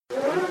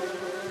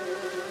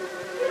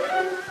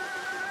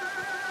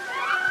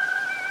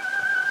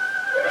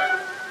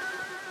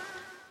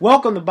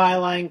Welcome to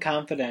Byline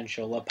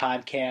Confidential, a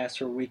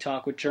podcast where we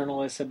talk with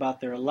journalists about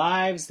their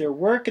lives, their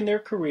work, and their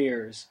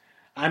careers.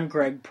 I'm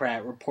Greg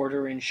Pratt,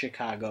 reporter in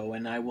Chicago,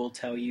 and I will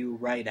tell you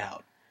right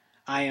out,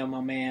 I am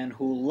a man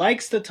who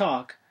likes to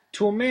talk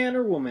to a man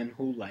or woman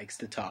who likes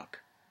to talk.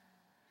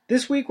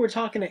 This week we're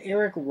talking to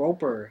Eric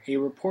Roper, a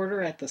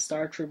reporter at the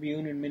Star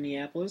Tribune in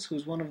Minneapolis,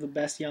 who's one of the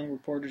best young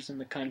reporters in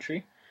the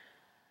country.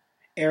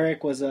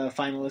 Eric was a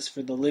finalist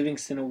for the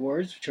Livingston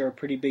Awards, which are a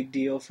pretty big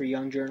deal for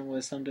young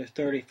journalists under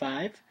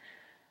 35,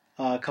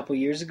 a couple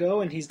years ago,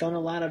 and he's done a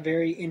lot of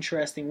very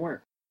interesting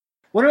work.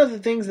 One of the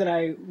things that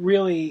I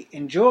really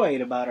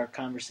enjoyed about our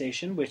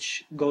conversation,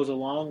 which goes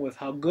along with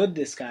how good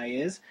this guy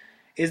is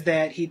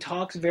that he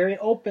talks very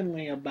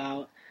openly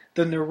about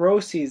the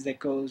neuroses that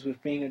goes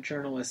with being a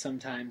journalist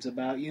sometimes,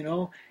 about,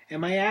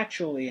 am I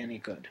actually any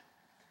good?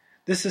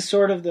 This is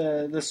sort of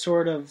the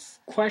sort of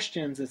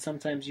questions that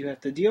sometimes you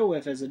have to deal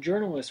with as a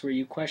journalist, where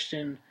you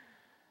question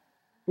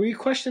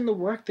the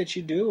work that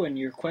you do, and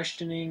you're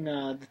questioning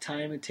the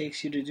time it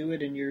takes you to do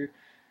it, and you're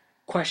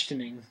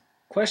questioning,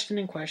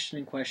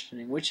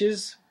 which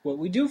is what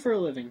we do for a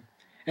living.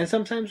 And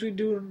sometimes we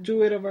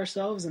do it of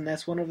ourselves, and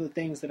that's one of the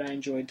things that I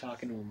enjoyed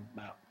talking to him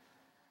about.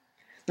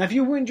 Now, if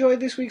you enjoyed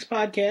this week's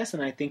podcast,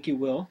 and I think you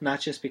will, not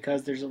just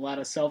because there's a lot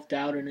of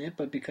self-doubt in it,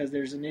 but because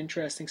there's an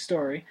interesting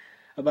story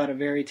about a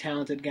very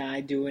talented guy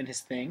doing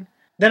his thing,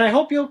 then I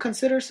hope you'll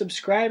consider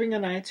subscribing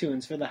on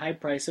iTunes for the high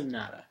price of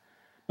nada.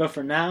 But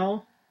for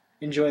now,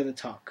 enjoy the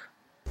talk.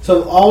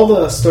 So all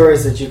the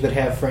stories that you could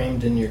have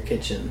framed in your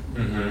kitchen,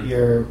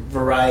 your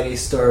variety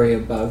story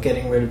about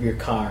getting rid of your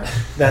car,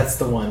 that's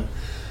the one.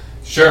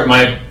 Sure.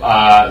 My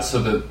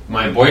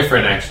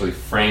boyfriend actually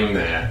framed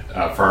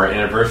that for our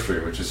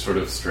anniversary, which is sort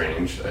of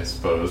strange, I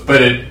suppose.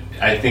 But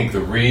I think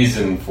the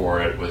reason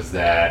for it was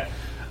that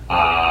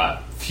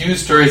few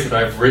stories that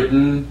I've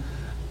written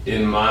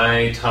in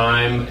my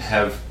time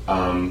have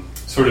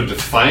sort of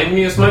defined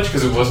me as much,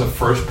 because it was a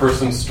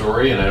first-person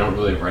story, and I don't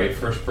really write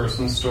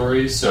first-person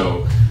stories.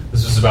 So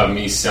this was about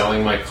me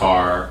selling my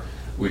car,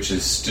 which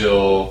is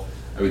still,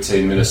 I would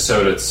say in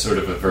Minnesota, it's sort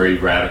of a very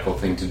radical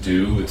thing to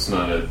do. It's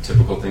not a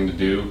typical thing to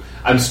do.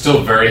 I'm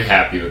still very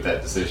happy with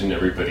that decision.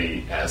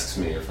 Everybody asks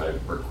me if I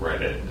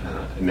regret it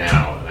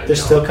now. And They're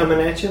still coming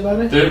at you about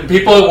it?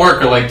 People at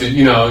work are like,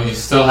 you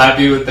still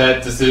happy with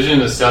that decision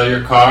to sell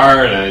your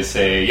car? And I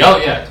say, oh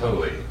yeah,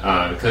 totally.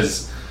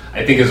 Because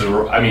I think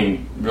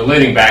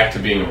relating back to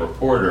being a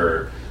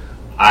reporter,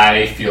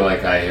 I feel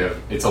like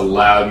it's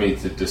allowed me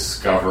to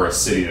discover a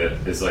city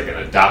that is like an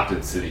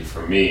adopted city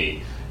for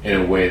me, in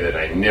a way that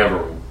I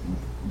never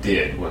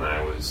did when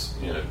I was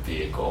in a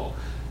vehicle.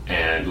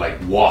 And like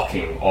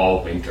walking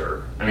all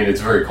winter. I mean,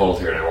 it's very cold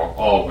here, and I walk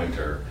all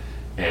winter.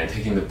 And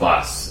taking the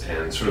bus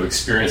and sort of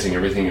experiencing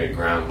everything at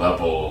ground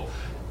level,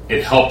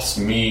 it helps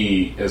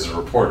me as a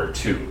reporter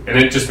too. And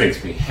it just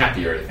makes me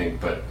happier, I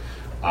think. But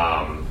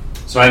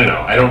so I don't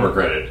know. I don't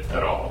regret it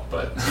at all.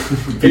 But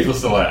people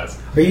still ask.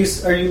 Are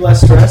you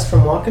less stressed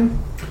from walking?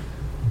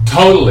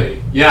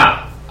 Totally.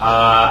 Yeah.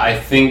 I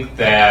think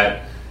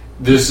that.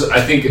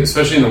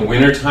 Especially in the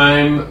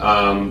wintertime,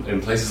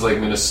 in places like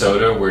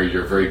Minnesota, where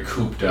you're very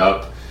cooped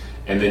up,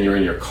 and then you're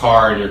in your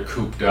car and you're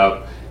cooped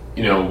up,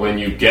 when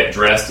you get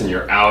dressed and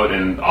you're out,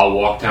 and I'll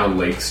walk down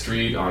Lake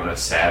Street on a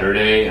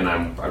Saturday, and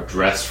I'm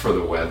dressed for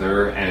the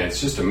weather, and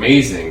it's just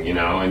amazing,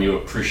 and you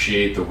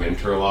appreciate the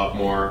winter a lot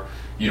more.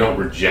 You don't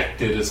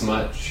reject it as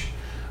much.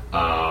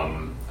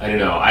 I don't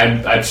know.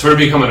 I've sort of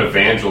become an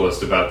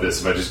evangelist about this,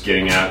 about just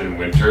getting out in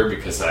winter,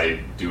 because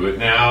I do it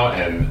now,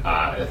 and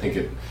I think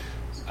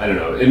I don't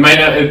know. It might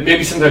not. It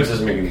maybe sometimes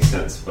doesn't make any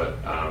sense, but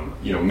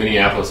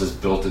Minneapolis has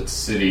built its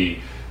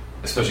city,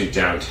 especially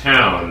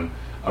downtown,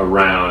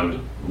 around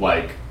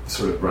like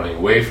sort of running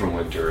away from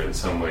winter in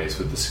some ways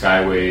with the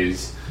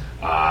skyways.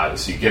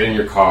 So you get in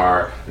your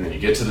car, and then you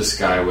get to the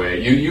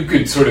skyway. You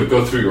could sort of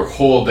go through your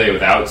whole day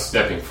without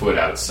stepping foot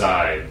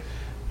outside,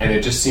 and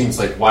it just seems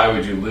like, why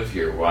would you live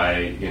here?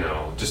 Why,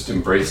 just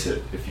embrace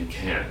it if you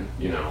can,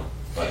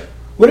 but.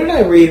 What did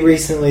I read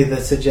recently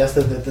that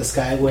suggested that the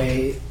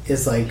Skyway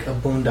is like a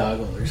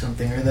boondoggle or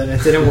something, or that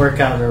it didn't work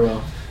out very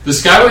well? The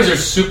Skyways are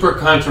super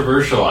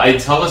controversial. I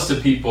tell this to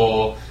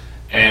people,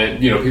 and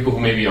people who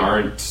maybe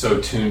aren't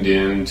so tuned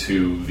in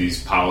to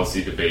these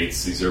policy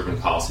debates, these urban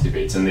policy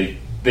debates, and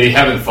they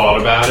haven't thought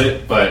about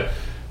it, but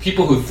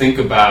people who think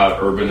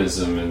about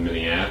urbanism in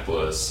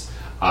Minneapolis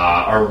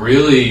are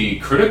really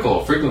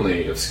critical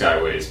frequently of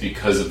Skyways,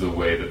 because of the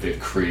way that they've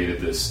created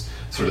this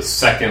sort of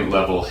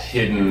second-level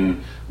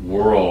hidden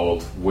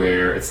world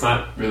where it's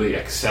not really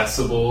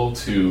accessible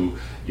to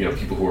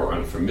people who are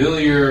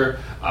unfamiliar,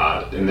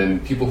 and then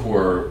people who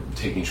are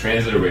taking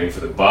transit or waiting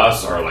for the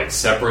bus are like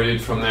separated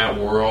from that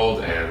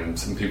world, and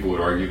some people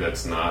would argue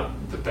that's not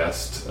the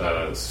best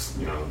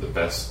the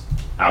best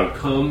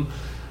outcome.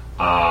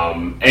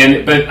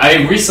 But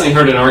I recently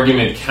heard an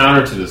argument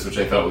counter to this, which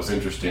I thought was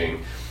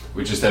interesting,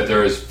 which is that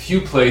there is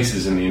few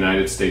places in the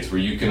United States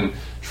where you can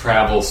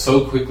travel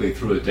so quickly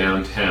through a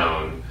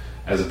downtown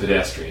as a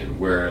pedestrian,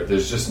 where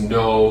there's just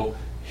no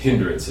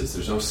hindrances,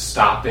 there's no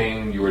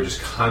stopping, you are just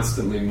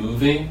constantly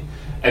moving,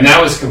 and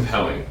that was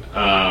compelling.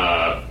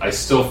 I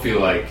still feel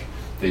like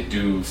they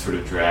do sort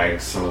of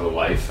drag some of the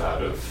life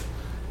out of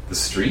the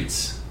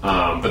streets,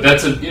 but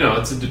that's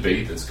it's a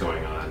debate that's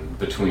going on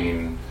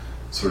between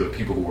sort of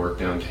people who work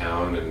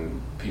downtown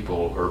and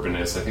people,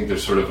 urbanists. I think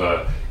there's sort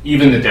of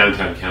even the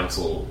downtown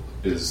council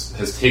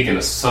has taken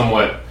a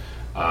somewhat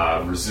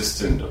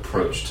resistant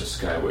approach to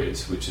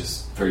skyways, which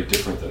is very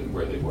different than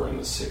where they were in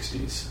the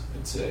 60s,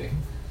 I'd say.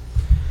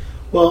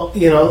 Well,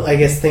 I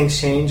guess things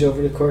change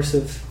over the course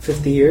of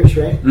 50 years,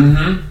 right?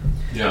 Mm-hmm.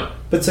 Yeah.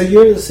 But so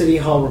you're the City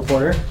Hall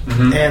reporter,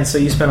 mm-hmm. and so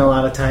you spend a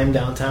lot of time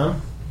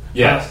downtown.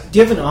 Yes. Do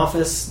you have an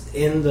office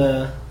in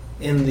the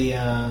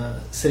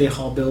City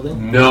Hall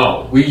building?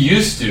 No, we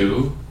used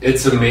to.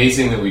 It's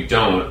amazing that we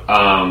don't.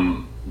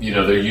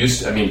 There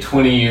used to,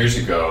 20 years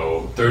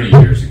ago, 30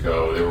 years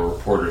ago, there were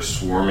reporters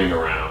swarming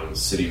around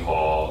City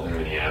Hall in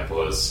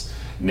Minneapolis.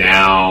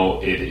 Now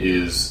it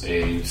is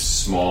a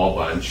small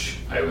bunch,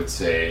 I would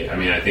say.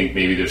 I think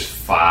maybe there's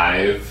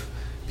 5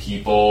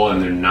 people,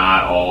 and they're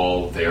not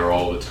all there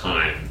all the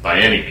time by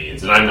any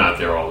means. And I'm not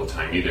there all the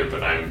time either,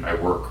 but I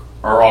work.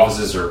 Our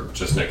offices are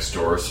just next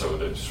door, so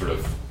they're sort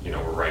of,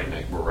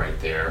 we're right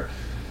there.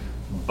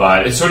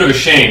 But it's sort of a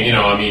shame,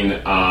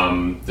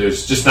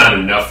 there's just not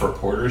enough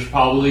reporters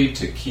probably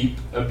to keep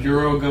a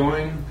bureau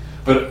going.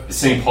 But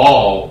St.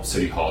 Paul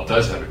City Hall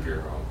does have a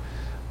bureau,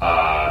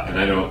 and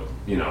I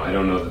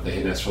don't know that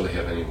they necessarily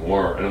have any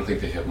more. I don't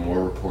think they have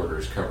more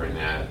reporters covering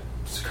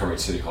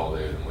City Hall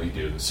there than we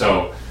do.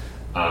 So,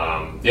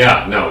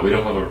 no, we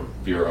don't have a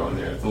bureau in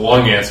there. The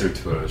long answer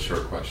to a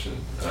short question.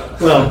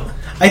 Well,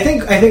 I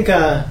think.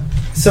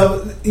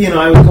 So,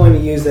 I was going to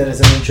use that as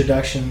an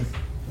introduction,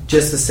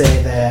 just to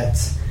say that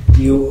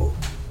you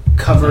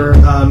cover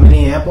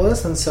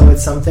Minneapolis, and so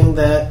it's something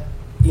that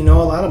you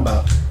know a lot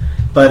about.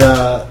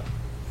 But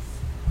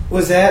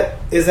is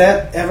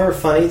that ever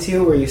funny to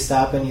you, where you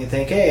stop and you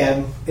think, hey,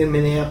 I'm in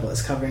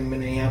Minneapolis, covering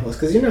Minneapolis?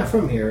 Because you're not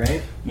from here,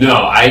 right? No,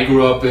 I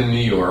grew up in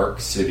New York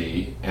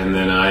City, and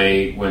then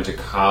I went to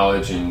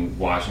college in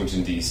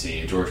Washington,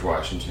 D.C., George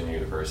Washington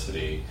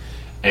University,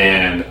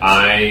 and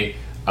I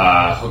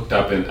hooked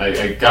up, and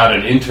I got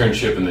an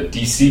internship in the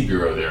D.C.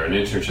 bureau there, an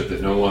internship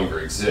that no longer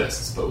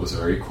exists, but was a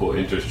very cool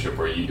internship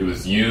where it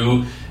was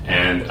you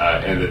and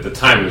at the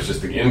time it was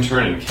just the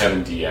intern and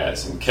Kevin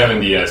Diaz. And Kevin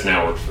Diaz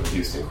now works for the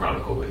Houston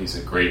Chronicle, but he's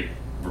a great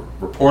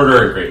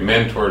reporter, a great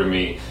mentor to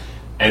me.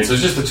 And so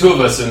it's just the two of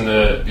us in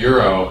the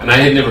bureau, and I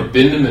had never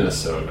been to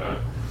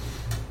Minnesota.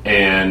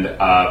 And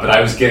but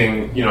I was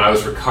getting, I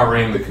was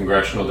recovering the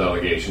congressional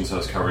delegation, so I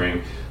was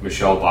covering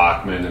Michelle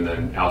Bachmann and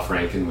then Al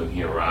Franken when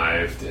he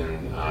arrived,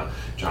 and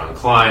John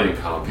Klein and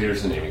Colin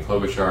Peterson, Amy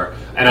Klobuchar,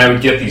 and I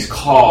would get these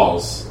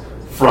calls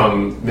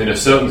from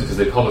Minnesotans because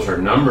they published our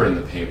number in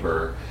the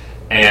paper,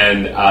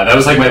 and that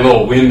was like my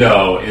little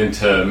window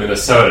into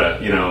Minnesota.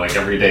 Like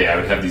every day I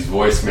would have these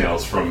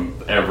voicemails from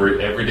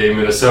everyday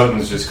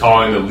Minnesotans just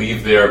calling to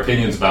leave their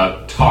opinions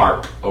about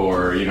TARP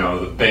or the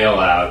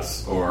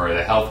bailouts or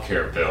the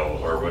healthcare bill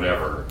or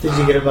whatever. Did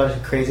you get a bunch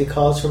of crazy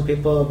calls from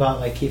people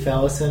about like Keith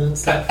Ellison and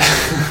stuff?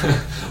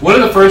 One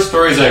of the first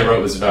stories I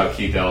wrote was about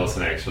Keith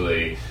Ellison,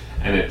 actually,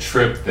 and a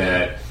trip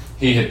that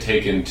he had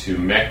taken to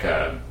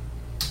Mecca.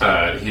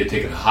 He had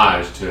taken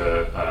Hajj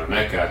to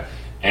Mecca,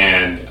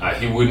 and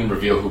he wouldn't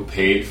reveal who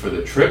paid for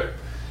the trip.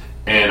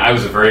 And I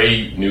was a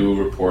very new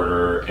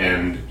reporter,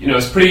 and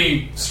it's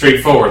pretty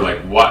straightforward. Like,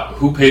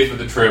 who paid for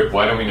the trip?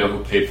 Why don't we know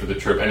who paid for the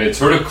trip? And it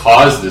sort of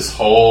caused this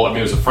whole. It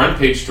was a front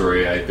page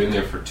story. I had been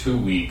there for 2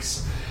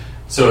 weeks,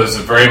 so it was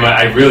very much.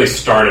 I really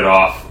started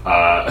off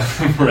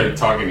right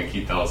talking to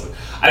Keith Ellison.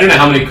 I don't know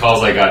how many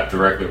calls I got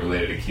directly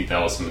related to Keith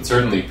Ellison, but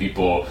certainly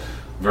people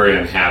very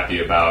unhappy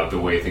about the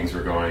way things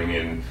were going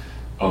in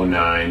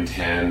 2009,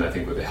 10. I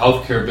think with the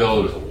healthcare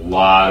bill, there was a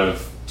lot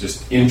of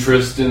just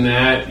interest in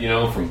that,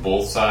 from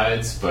both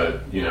sides.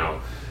 But,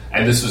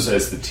 and this was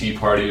as the Tea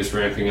Party was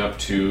ramping up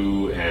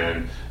too,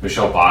 and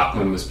Michelle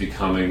Bachmann was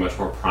becoming much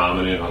more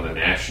prominent on the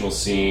national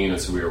scene,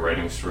 and so we were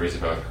writing stories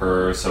about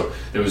her. So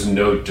there was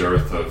no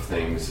dearth of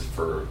things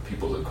for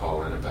people to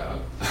call in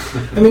about.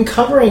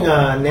 Covering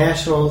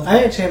national,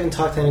 I actually haven't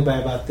talked to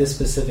anybody about this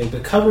specific,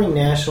 but covering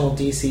national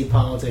DC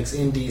politics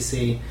in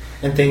DC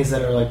and things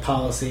that are like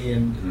policy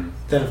and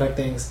that affect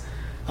things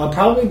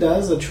probably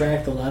does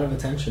attract a lot of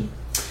attention.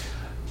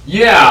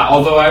 Yeah,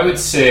 although I would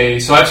say,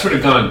 so I've sort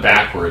of gone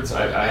backwards.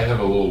 I have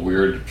a little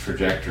weird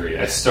trajectory.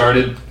 I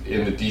started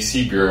in the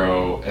D.C.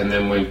 bureau and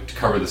then went to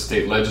cover the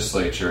state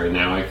legislature, and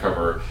now I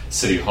cover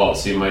City Hall.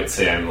 So you might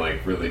say I'm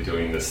like really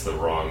doing this the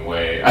wrong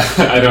way.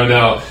 I don't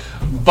know.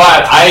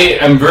 But I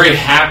am very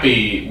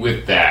happy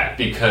with that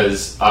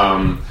because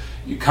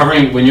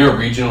covering, when you're a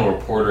regional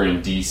reporter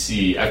in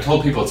D.C., I've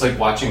told people it's like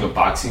watching a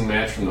boxing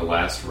match from the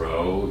last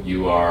row.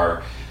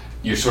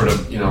 You're sort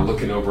of,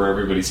 looking over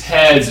everybody's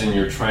heads, and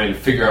you're trying to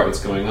figure out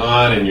what's going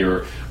on, and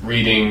you're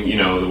reading,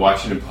 the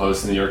Washington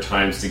Post and the New York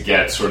Times to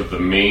get sort of the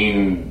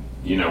main,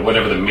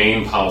 whatever the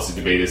main policy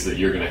debate is that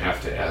you're going to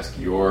have to ask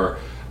your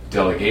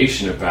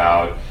delegation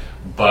about.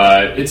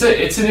 But it's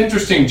an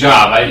interesting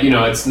job.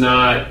 It's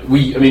not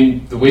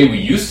the way we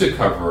used to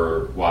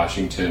cover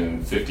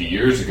Washington 50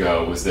 years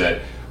ago was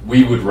that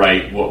we would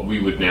write what we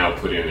would now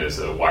put in as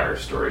a wire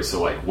story.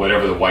 So like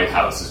whatever the White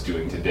House is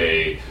doing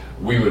today,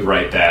 we would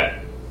write that.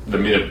 The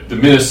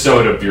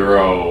Minnesota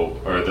bureau,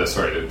 or the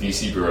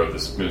DC bureau of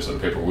this Minnesota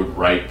paper would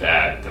write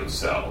that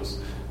themselves.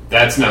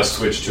 That's now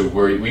switched to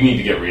where we need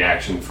to get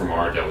reaction from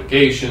our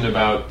delegation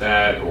about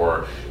that,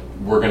 or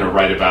we're going to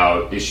write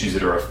about issues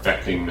that are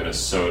affecting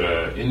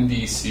Minnesota in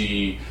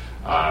DC.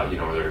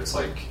 Whether it's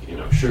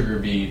sugar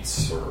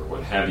beets or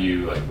what have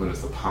you. Like, what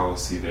is the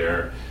policy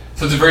there?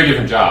 So it's a very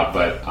different job.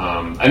 But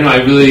I don't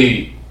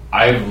know.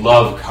 I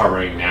love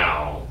covering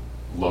now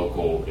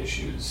local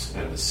issues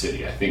and the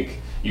city. I think.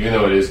 Even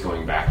though it is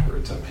going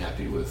backwards, I'm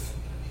happy with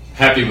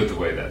the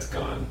way that's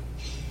gone.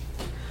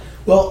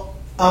 Well,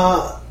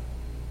 how'd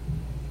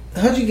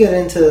you get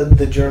into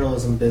the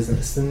journalism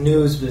business, the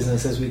news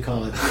business as we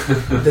call it,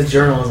 the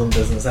journalism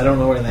business? I don't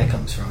know where that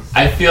comes from.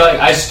 I feel like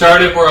I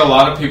started where a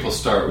lot of people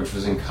start, which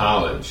was in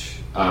college,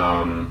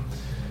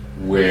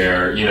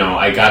 where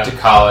I got to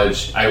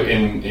college.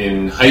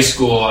 In high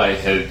school, I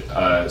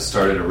had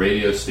started a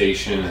radio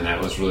station, and that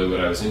was really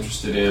what I was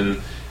interested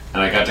in.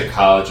 And I got to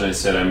college and I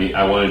said,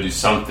 I want to do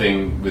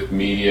something with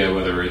media,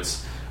 whether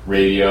it's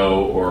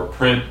radio or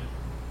print.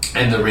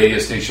 And the radio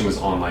station was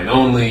online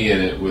only,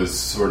 and it was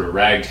sort of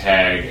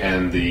ragtag.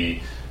 And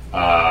the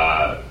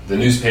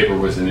newspaper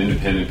was an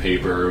independent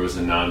paper. It was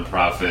a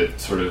nonprofit,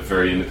 sort of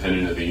very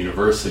independent of the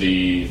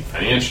university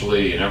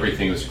financially, and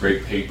everything. It was a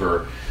great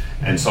paper.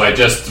 And so I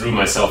just threw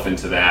myself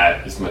into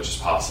that as much as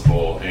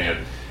possible. And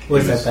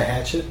Was that the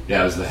Hatchet?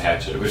 Yeah, it was the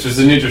Hatchet, which is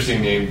an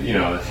interesting name.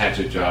 The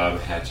Hatchet job,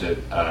 Hatchet.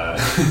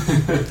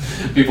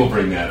 People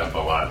bring that up a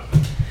lot.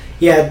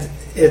 Yeah,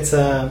 it's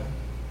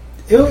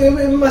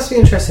it must be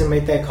interesting to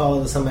make that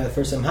call to somebody the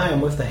first time. Hi,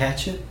 I'm with the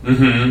Hatchet.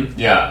 Mm-hmm.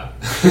 Yeah.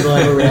 People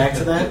ever react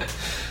to that?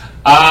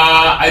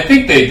 I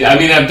think they.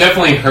 I've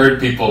definitely heard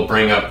people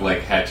bring up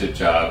like Hatchet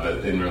job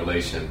in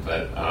relation,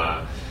 but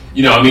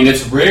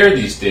it's rare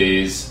these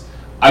days.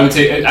 I would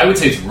say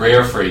it's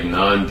rare for a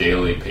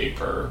non-daily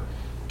paper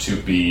to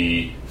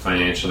be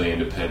financially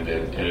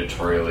independent,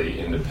 editorially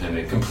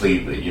independent,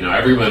 completely.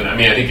 Everyone, I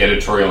think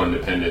editorial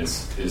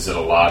independence is at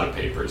a lot of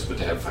papers, but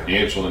to have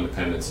financial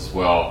independence as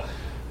well.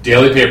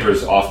 Daily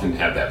papers often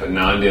have that, but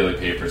non-daily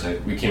papers,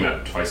 we came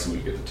out twice a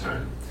week at the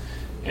time.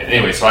 And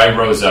anyway, so I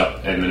rose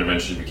up and then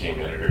eventually became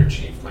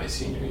editor-in-chief my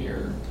senior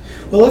year.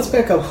 Well, let's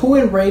back up. Who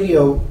in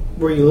radio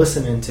were you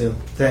listening to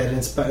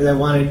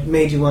that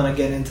made you want to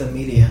get into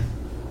media?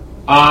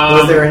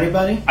 Was there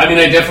anybody? I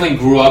definitely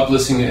grew up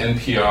listening to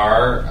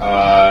NPR,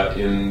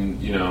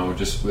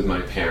 just with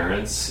my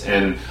parents.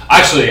 And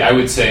actually, I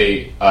would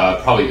say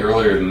probably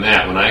earlier than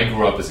that, when I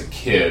grew up as a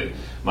kid,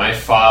 my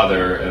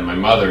father and my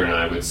mother and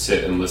I would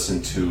sit and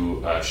listen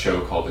to a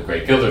show called The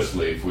Great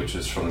Gildersleeve, which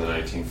is from the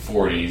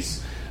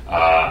 1940s.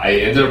 I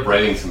ended up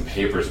writing some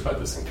papers about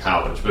this in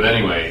college. But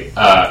anyway,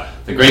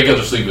 The Great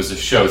Gildersleeve was a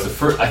show.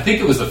 I think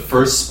it was the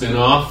first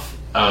spin-off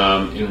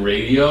in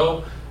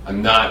radio.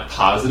 I'm not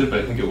positive, but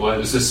I think it was. It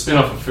was a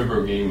spin-off of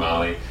Fibber McGee and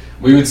Molly.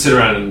 We would sit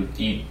around and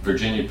eat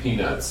Virginia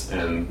peanuts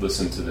and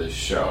listen to this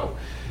show.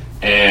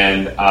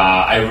 And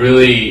I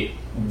really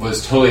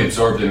was totally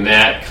absorbed in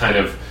that kind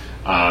of,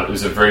 it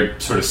was a very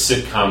sort of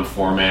sitcom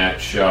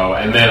format show.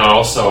 And then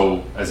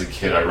also, as a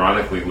kid,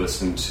 ironically,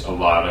 listened to a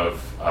lot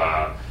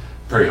of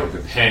Prairie Home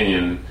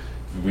Companion.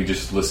 We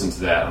just listened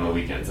to that on the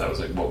weekends. That was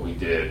like what we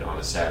did on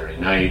a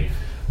Saturday night.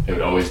 It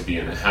would always be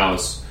in the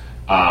house.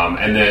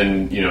 And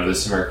then,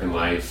 This American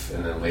Life,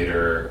 and then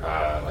later,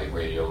 like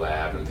Radio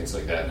Lab and things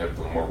like that have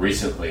more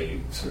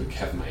recently sort of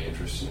kept my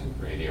interest in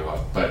radio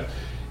up. But,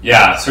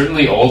 yeah,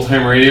 certainly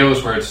old-time radio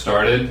is where it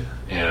started,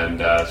 and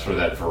sort of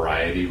that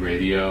variety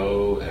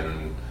radio,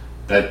 and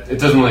that it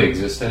doesn't really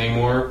exist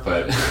anymore,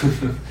 but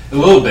a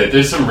little bit.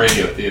 There's some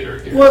radio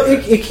theater here. Well,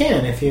 it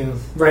can. If you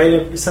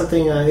write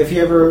something, if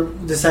you ever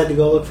decide to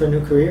go look for a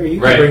new career, you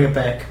can bring it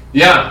back.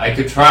 Yeah, I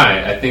could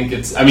try. I think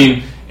it's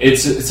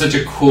such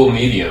a cool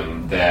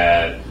medium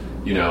that,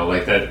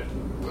 like that.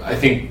 I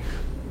think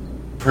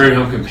Prairie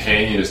Home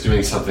Companion is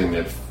doing something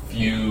that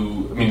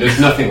there's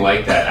nothing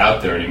like that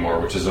out there anymore,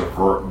 which is a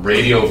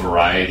radio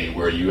variety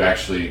where you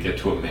actually get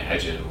to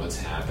imagine what's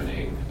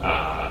happening.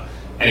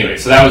 Anyway,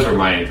 so that was where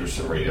my interest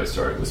in radio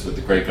started, was with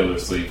The Great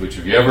Gildersleeve, which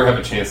if you ever have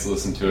a chance to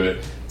listen to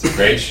it, it's a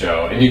great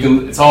show. And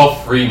it's all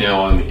free now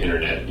on the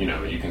internet.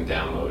 You can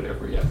download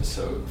every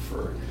episode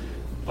for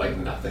like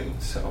nothing,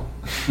 so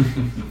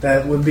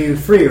that would be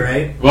free,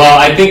 right? Well,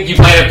 I think you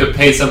might have to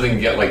pay something to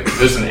get, like,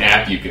 there's an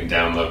app you can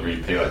download where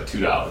you pay like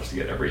 $2 to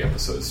get every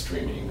episode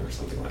streaming or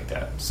something like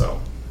that. So,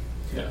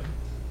 yeah.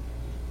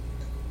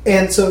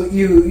 And so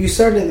you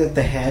started at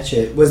the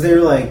Hatchet. Was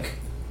there like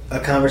a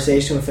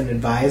conversation with an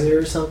advisor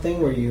or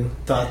something where you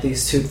thought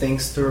these two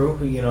things through?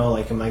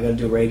 Like, am I going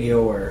to do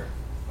radio or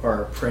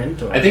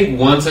print? Or? I think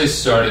once I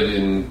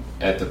started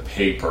at the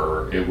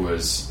paper, it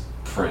was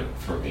print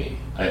for me.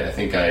 I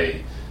think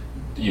I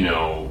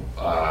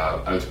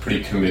was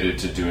pretty committed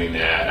to doing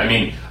that. I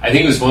think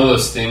it was one of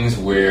those things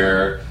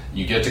where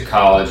you get to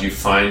college, you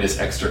find this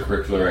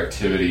extracurricular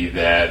activity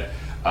that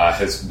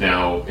has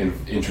now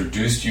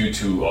introduced you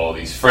to all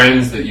these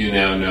friends that you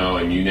now know,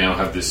 and you now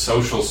have this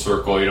social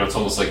circle. It's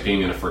almost like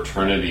being in a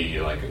fraternity,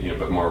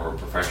 but more of a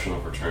professional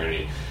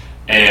fraternity.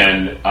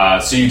 And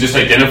so you just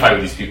identify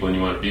with these people and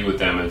you want to be with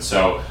them. And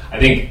so I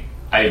think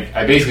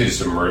I basically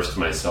just immersed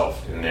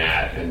myself in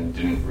that and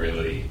didn't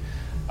really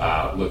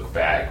look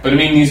back. But I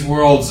mean, these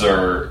worlds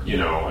are,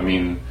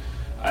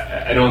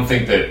 I don't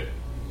think that,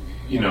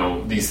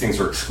 these things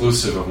are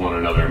exclusive of one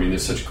another. I mean,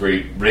 there's such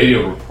great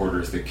radio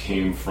reporters that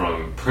came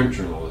from print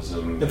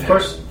journalism, of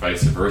course, and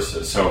vice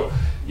versa. So,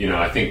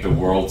 I think the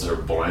worlds are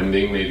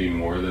blending maybe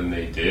more than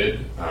they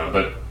did.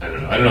 But I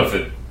don't know. I don't know if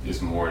it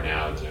is more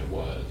now than it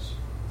was.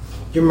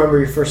 Do you remember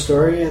your first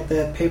story at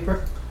that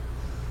paper?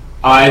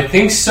 I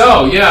think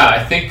so, yeah.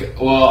 I think,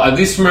 well, at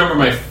least remember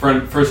my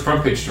first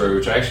front page story,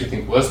 which I actually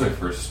think was my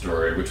first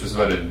story, which was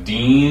about a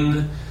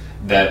dean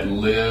that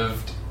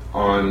lived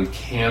on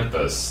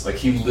campus. Like,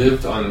 he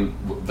lived on,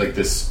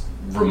 this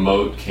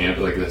remote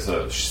campus,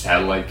 this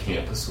satellite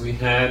campus we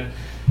had.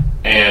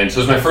 And so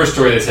it was my first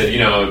story that said,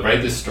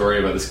 write this story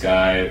about this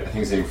guy. I think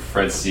his name is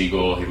Fred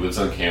Siegel. He lives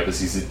on campus.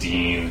 He's a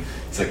dean.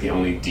 He's the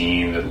only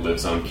dean that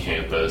lives on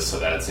campus, so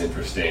that's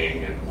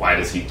interesting. And why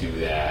does he do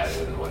that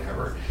and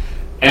whatever.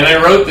 And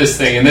I wrote this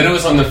thing, and then it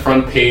was on the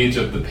front page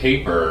of the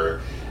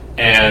paper.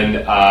 And,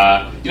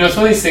 it's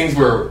one of these things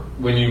where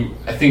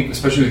I think,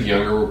 especially with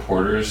younger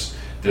reporters,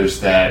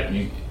 there's that,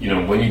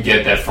 when you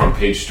get that front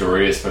page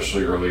story,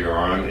 especially earlier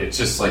on, it's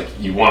just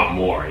you want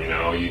more,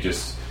 you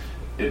just...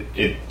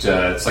 It's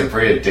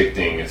very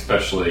addicting,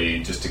 especially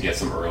just to get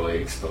some early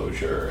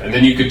exposure. And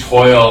then you could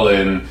toil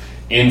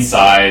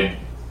inside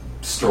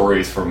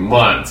stories for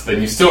months, but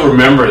you still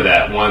remember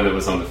that one that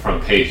was on the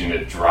front page, and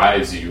it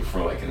drives you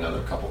for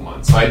another couple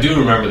months. So I do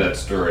remember that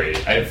story.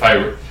 I'm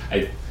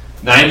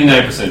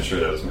 99% sure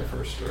that was my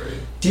first story.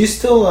 Do you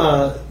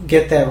still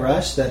get that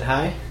rush, that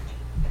high?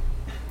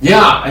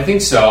 Yeah, I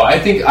think so.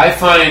 I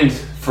find,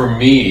 for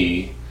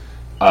me,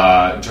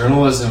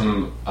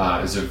 journalism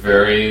is a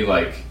very,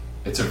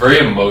 it's a very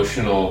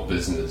emotional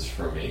business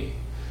for me,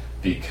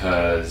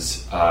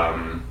 because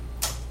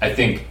I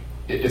think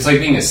it's like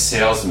being a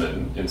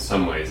salesman in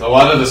some ways. A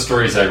lot of the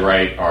stories I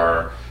write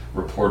are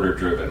reporter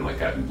driven.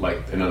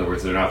 In other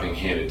words, they're not being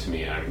handed to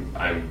me.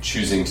 I'm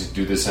choosing to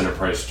do this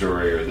enterprise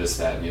story or this,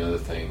 that, and the other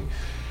thing.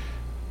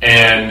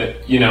 And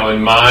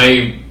in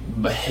my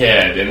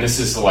head, and this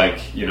is I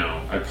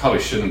probably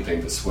shouldn't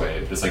think this way,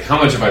 but it's how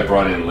much have I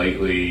brought in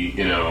lately?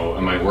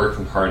 Am I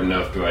working hard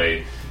enough?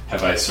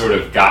 Have I sort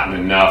of gotten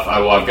enough?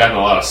 I've gotten a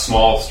lot of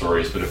small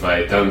stories, but have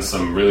I done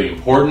some really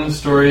important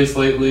stories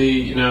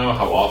lately?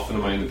 How often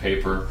am I in the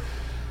paper?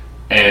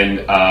 And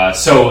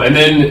and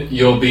then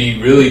you'll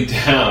be really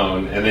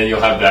down, and then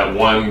you'll have that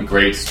one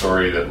great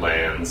story that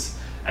lands,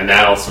 and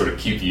that'll sort of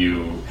keep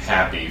you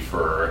happy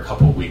for a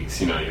couple of weeks.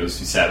 You'll just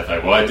be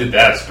satisfied. Well, I did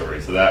that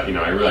story, so that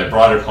I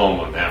brought it home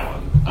on that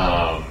one.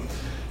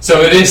 So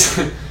it is.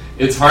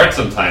 It's hard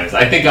sometimes.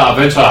 I think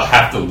eventually I'll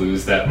have to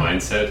lose that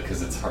mindset,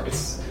 because it's hard.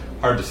 It's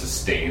hard to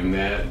sustain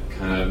that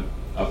kind of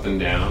up and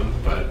down,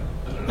 but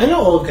I don't know. I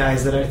know old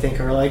guys that I think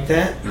are like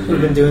that,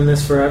 who've been doing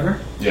this forever.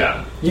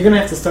 Yeah. You're going to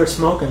have to start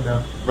smoking,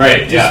 though.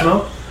 Right, Do you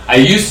smoke? I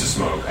used to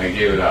smoke. I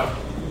gave it up.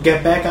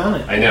 Get back on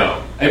it. I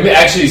know.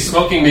 Actually,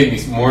 smoking made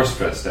me more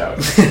stressed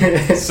out.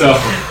 So,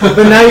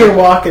 but now you're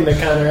walking to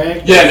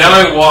counteract. Yeah, now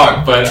I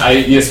walk, but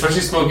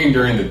especially smoking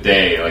during the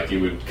day, it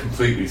would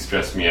completely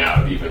stress me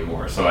out even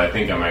more. So I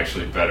think I'm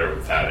actually better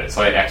without it.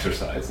 So I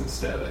exercise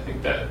instead. I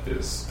think that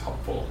is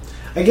helpful.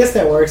 I guess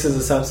that works as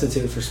a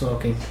substitute for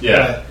smoking.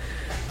 Yeah.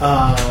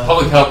 But,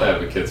 public health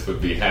advocates would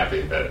be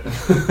happy that.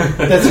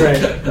 That's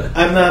right.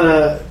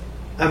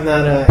 I'm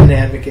not an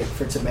advocate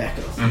for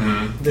tobacco.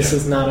 Mm-hmm. This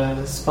is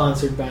not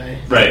sponsored by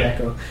right.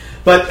 tobacco.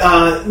 But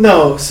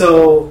no.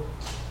 So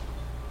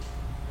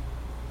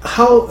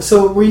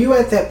were you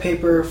at that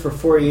paper for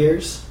 4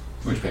 years?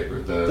 Which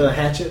paper? The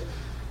Hatchet.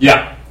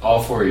 Yeah,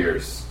 all 4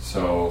 years.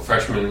 So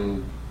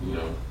freshman,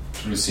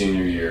 through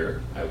senior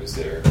year, I was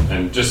there,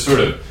 and just sort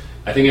of.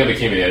 I think I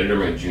became an editor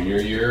my junior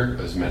year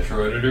as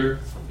Metro editor,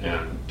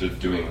 and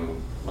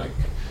doing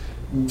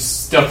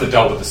stuff that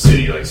dealt with the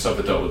city, stuff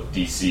that dealt with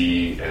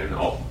DC, and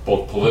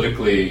both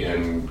politically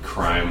and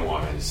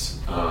crime-wise,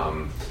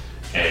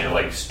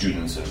 and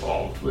students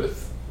involved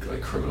with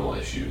criminal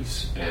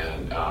issues,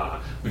 and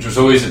which was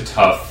always a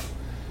tough.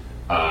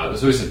 It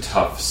was always a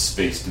tough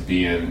space to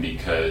be in,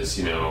 because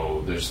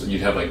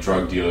you'd have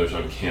drug dealers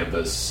on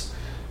campus,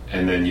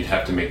 and then you'd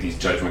have to make these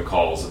judgment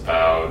calls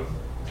about.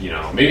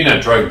 Maybe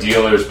not drug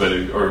dealers,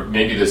 or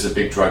maybe there's a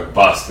big drug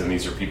bust, and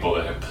these are people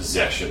that have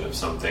possession of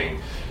something.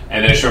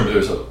 And I just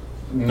remember there was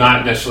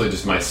not necessarily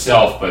just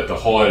myself, but the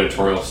whole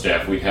editorial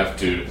staff. We'd have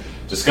to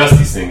discuss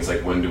these things,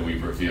 when do we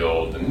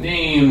reveal the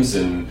names,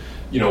 and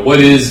what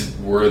is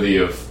worthy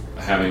of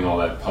having all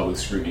that public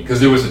scrutiny? Because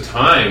there was a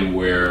time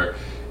where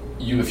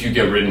if you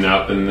get written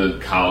up in the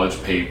college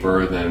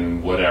paper,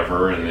 then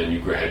whatever, and then you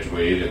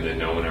graduate, and then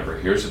no one ever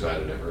hears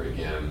about it ever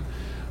again.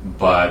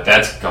 but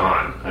that's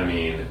gone. I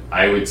mean,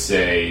 I would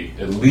say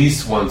at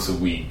least once a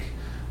week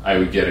I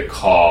would get a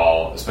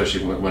call,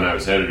 especially when I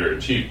was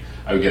editor-in-chief,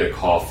 I would get a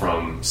call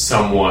from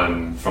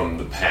someone from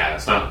the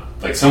past, not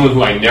like someone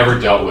who I never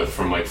dealt with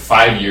from like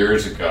 5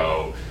 years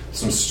ago.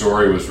 Some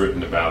story was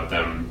written about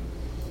them.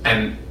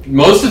 And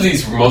most of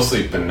these were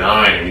mostly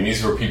benign. I mean,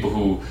 these were people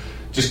who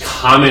just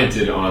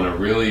commented on a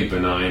really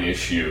benign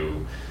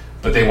issue,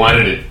 but they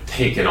wanted it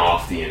taken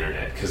off the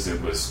internet because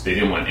they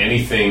didn't want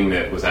anything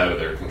that was out of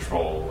their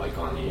control, like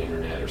on the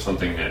internet or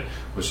something that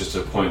was just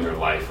a point in their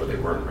life where they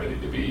weren't ready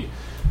to be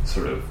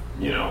sort of,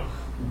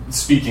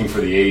 speaking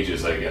for the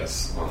ages, I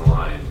guess,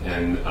 online.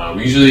 And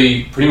we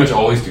usually pretty much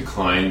always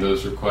decline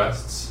those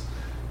requests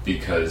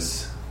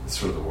because it's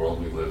sort of the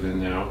world we live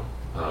in now.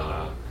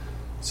 But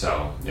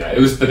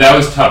that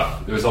was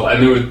tough.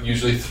 And they would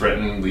usually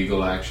threaten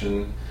legal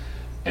action,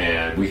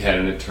 and we had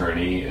an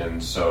attorney,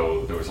 and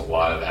so there was a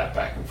lot of that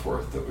back and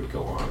forth that would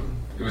go on.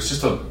 It was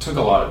just took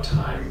a lot of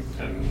time.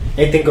 And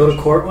anything go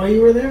to court while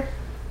you were there?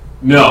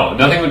 No,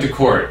 nothing went to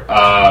court.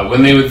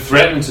 When they would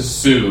threaten to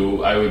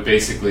sue, I would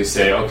basically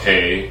say,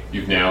 okay,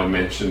 you've now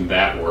mentioned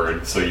that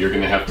word, so you're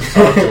going to have to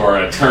talk to our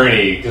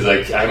attorney, because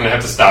I'm going to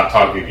have to stop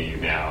talking to you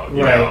now.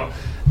 You know?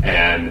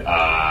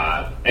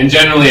 And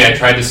generally I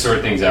tried to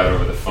sort things out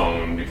over the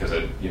phone, because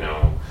I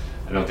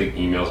don't think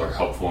emails are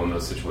helpful in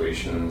those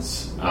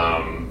situations.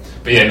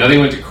 But yeah,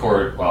 nothing went to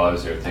court while I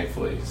was there,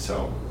 thankfully.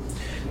 So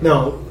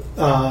no,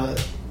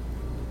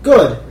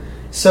 good.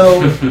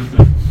 So.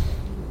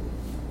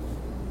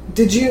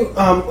 Did you,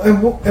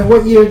 at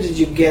what year did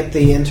you get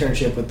the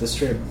internship with the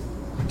Strib?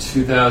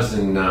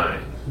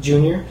 2009.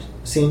 Junior?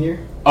 Senior?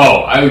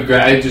 Oh, I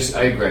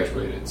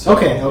graduated. So,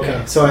 okay.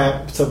 Yeah.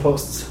 So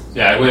post.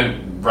 Yeah, I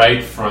went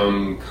right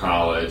from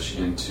college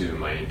into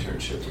my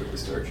internship with the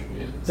Star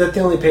Tribune. Is that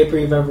the only paper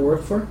you've ever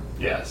worked for?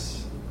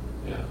 Yes.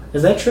 Yeah.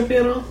 Is that trippy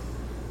at all?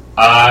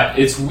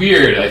 It's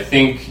weird. I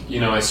think,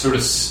 I sort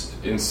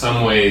of, in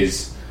some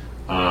ways,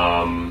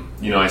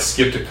 I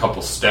skipped a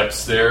couple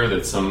steps there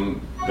that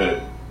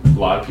a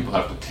lot of people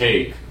have to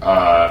take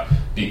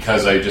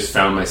because I just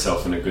found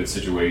myself in a good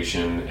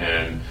situation,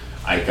 and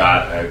I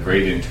got a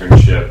great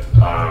internship,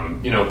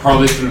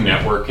 partly through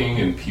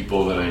networking and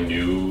people that I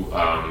knew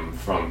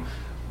from,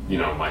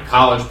 my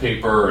college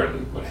paper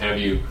and what have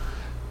you.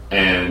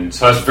 And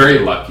so I was very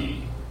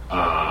lucky,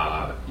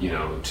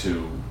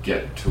 to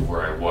get to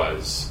where I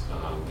was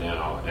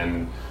now.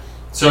 And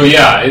so,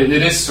 yeah, it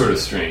is sort of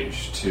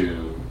strange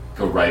to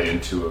go right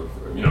into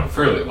a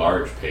fairly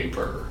large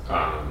paper.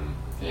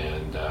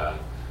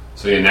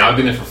 Now I've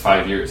been there for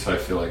 5 years, so I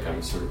feel like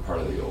I'm sort of part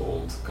of the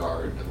old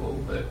guard a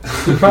little bit.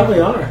 You probably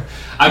are.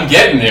 I'm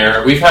getting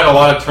there. We've had a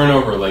lot of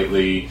turnover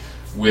lately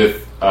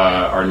with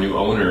our new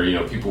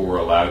owner. People were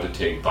allowed to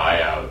take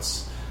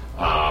buyouts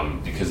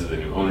because of the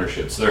new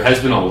ownership. So there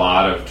has been a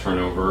lot of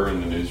turnover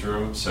in the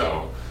newsroom.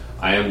 So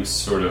I am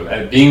sort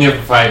of, being there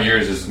for 5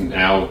 years is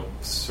now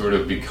sort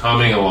of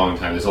becoming a long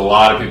time. There's a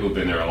lot of people who've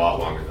been there a lot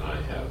longer than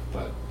I have,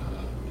 but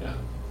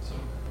so.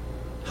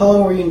 How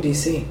long were you in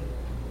D.C.?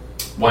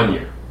 1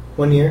 year.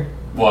 1 year?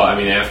 Well, I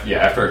mean,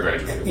 after I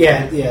graduated.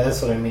 Yeah,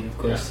 that's what I mean, of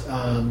course.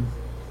 Yeah.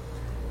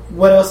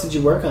 What else did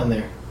you work on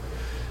there?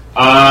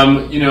 I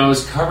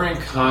was covering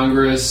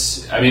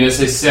Congress. I mean, as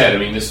I said,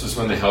 this was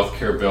when the health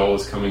care bill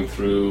was coming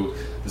through.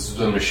 This was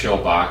when Michelle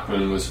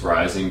Bachmann was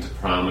rising to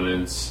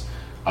prominence.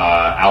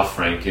 Al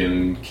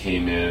Franken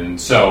came in.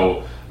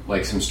 So,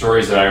 like, some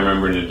stories that I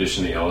remember in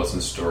addition to the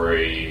Ellison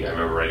story, I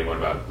remember writing one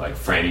about, like,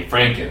 Franny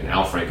Franken.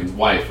 Al Franken's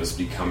wife was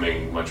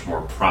becoming much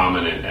more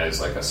prominent as,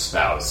 like, a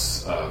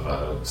spouse of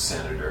a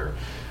senator.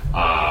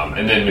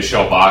 And then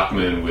Michelle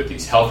Bachmann with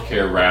these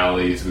healthcare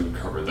rallies, we would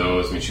cover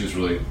those. She was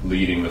really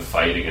leading the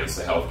fight against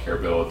the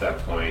healthcare bill at that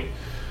point.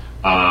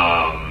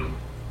 I'm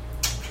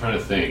trying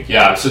to think.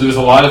 Yeah, so there was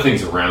a lot of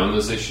things around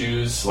those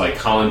issues, like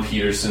Colin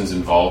Peterson's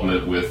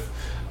involvement with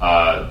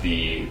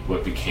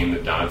what became the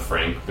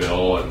Dodd-Frank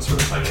bill and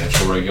sort of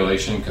financial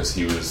regulation, because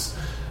he was,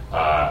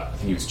 I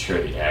think he was chair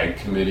of the Ag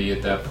Committee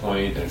at that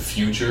point, and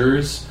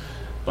futures,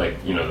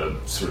 like, the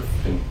sort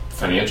of in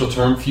financial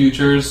term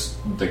futures,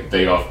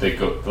 they go,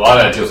 a lot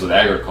of that deals with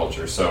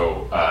agriculture,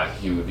 so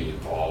he would be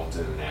involved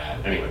in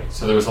that. Anyway,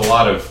 so there was a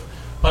lot of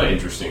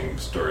interesting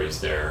stories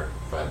there,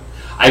 but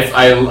I've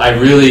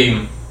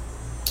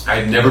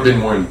never been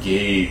more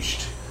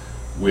engaged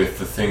with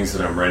the things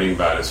that I'm writing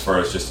about, as far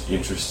as just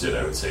interested,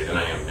 I would say, than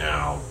I am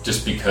now.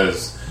 Just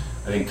because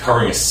I think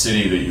covering a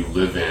city that you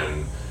live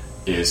in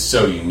is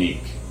so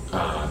unique.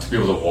 To be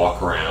able to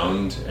walk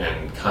around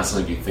and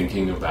constantly be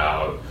thinking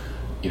about,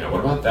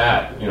 what about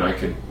that?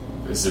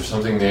 Is there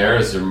something there?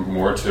 Is there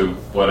more to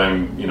what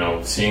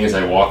I'm, seeing as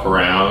I walk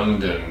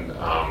around? And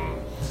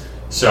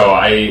so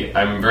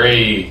I'm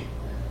very,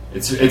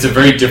 it's a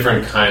very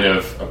different kind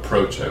of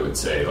approach, I would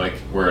say. Like,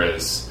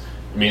 whereas,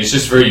 it's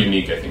just very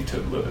unique, I think, to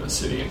live in a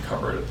city and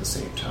cover it at the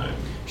same time.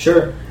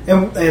 Sure.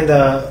 And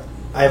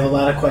I have a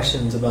lot of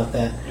questions about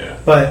that. Yeah.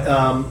 But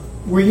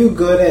were you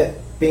good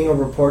at being a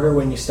reporter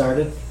when you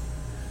started?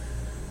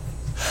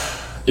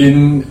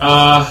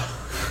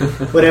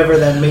 whatever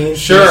that means.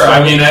 Sure.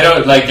 I mean, I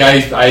don't like.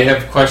 I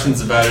have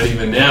questions about it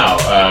even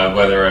now,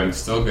 whether I'm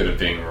still good at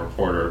being a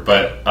reporter.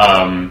 But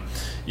I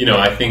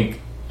think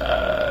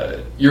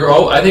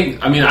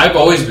I mean, I've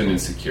always been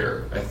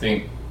insecure. I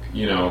think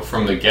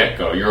from the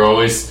get-go, you're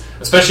always,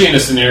 especially in a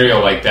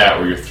scenario like that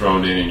where you're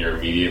thrown in and you're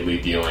immediately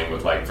dealing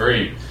with like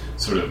very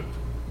sort of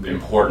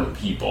important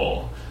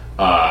people.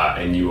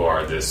 And you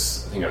are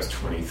this, I think I was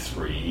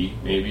 23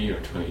 maybe,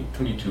 or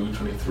 22,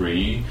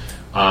 23.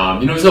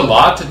 There's a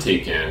lot to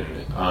take in.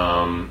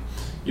 I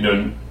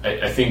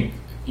think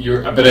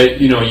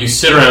you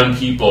sit around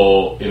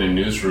people in a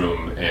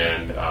newsroom,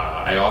 and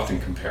I often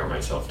compare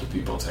myself to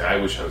people and say, I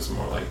wish I was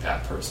more like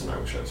that person, I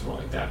wish I was more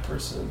like that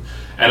person.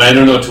 And I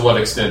don't know to what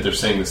extent they're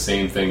saying the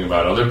same thing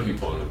about other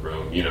people in the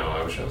room,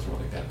 I wish I was more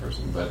like that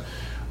person. But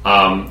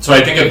so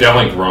I think I've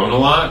definitely grown a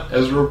lot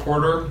as a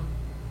reporter.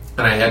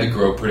 And I had to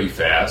grow pretty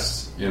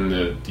fast in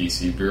the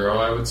DC bureau,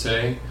 I would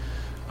say.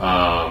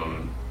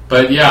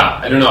 But yeah,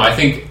 I don't know. I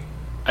think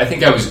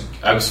I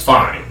was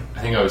fine.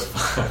 I think I was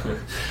fine.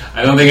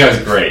 I don't think I was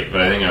great,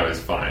 but I think I was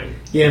fine.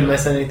 You didn't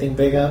mess anything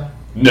big up?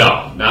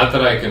 No, not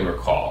that I can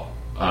recall.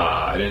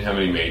 I didn't have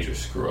any major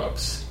screw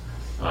ups.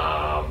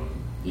 I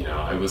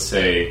would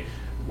say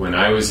when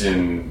I was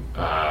in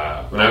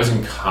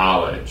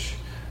college,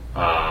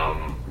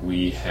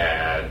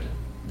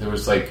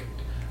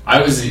 I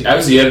was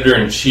the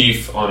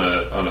editor-in-chief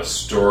on a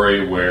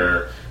story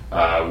where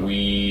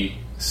we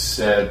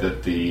said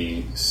that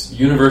the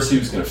university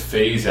was going to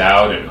phase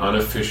out an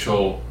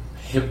unofficial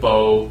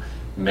hippo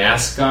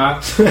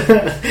mascot.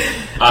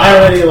 I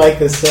already like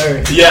this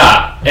story.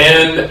 Yeah,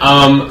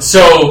 and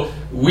so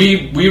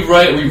we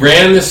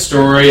ran this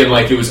story, and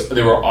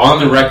they were on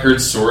the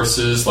record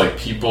sources, like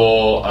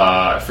people.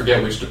 I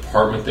forget which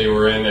department they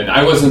were in, and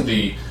I was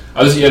the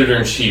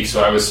editor-in-chief,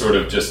 so I was sort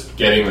of just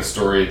getting the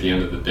story at the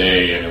end of the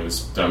day, and it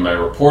was done by a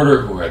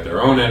reporter who had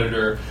their own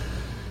editor.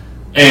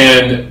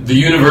 And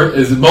the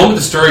moment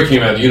the story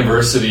came out, the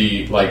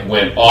university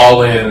went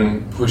all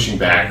in, pushing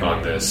back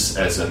on this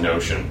as a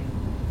notion.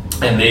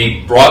 And they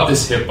brought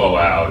this hippo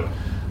out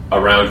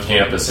around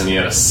campus, and he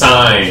had a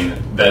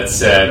sign that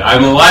said,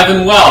 "I'm alive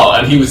and well,"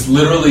 and he was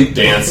literally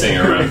dancing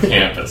around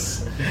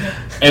campus.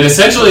 And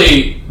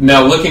essentially,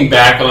 now looking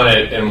back on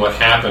it and what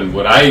happened,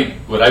 what I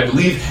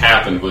believe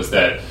happened was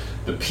that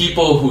the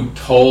people who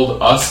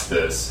told us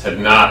this had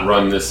not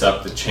run this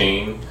up the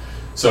chain.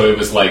 So it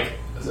was like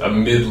a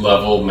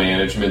mid-level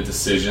management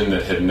decision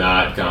that had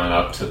not gone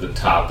up to the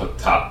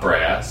top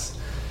brass.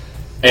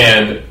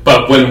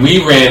 But when we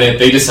ran it,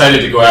 they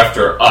decided to go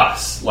after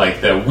us, like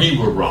that we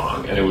were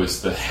wrong, and it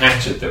was the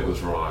Hatchet that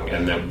was wrong,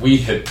 and that we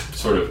had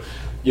sort of,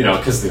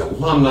 because the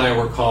alumni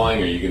were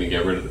calling, are you going to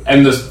get rid of it?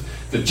 And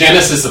the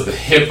genesis of the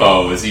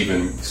hippo is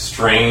even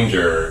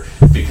stranger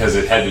because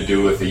it had to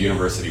do with the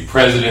university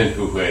president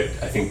who had,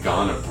 I think,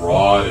 gone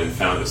abroad and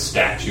found a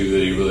statue that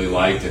he really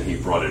liked, and he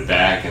brought it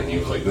back, and he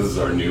was like, "This is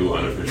our new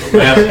unofficial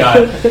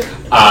mascot,"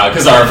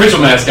 because our official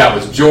mascot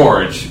was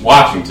George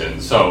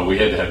Washington, so we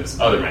had to have this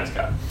other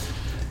mascot.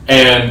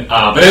 And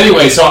but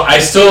anyway, so I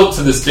still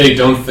to this day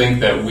don't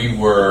think that we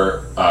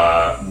were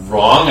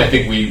wrong. I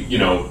think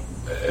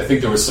I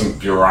think there was some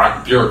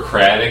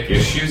bureaucratic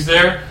issues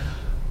there.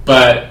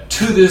 But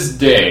to this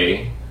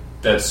day,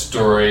 that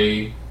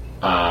story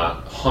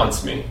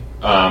haunts me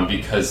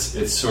because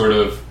it's sort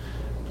of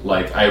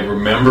like I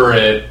remember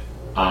it,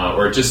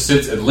 or it just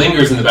it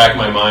lingers in the back of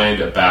my mind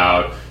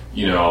about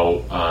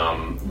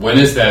when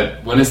is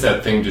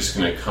that thing just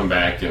going to come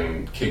back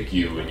and kick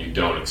you and you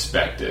don't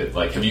expect it?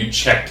 Like, have you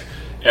checked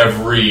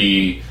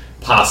every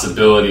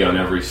possibility on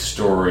every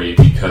story?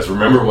 Because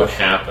remember what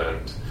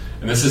happened.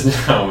 And this is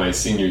now my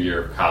senior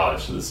year of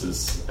college. So this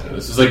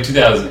was like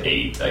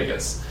 2008, I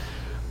guess.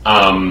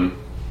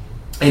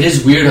 It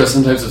is weird how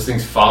sometimes those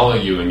things follow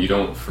you and you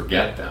don't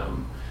forget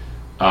them.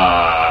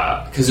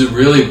 Because it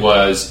really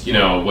was,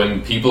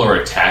 when people are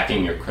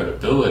attacking your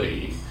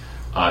credibility,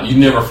 you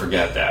never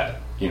forget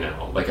that. I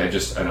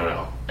don't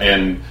know.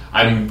 And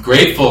I'm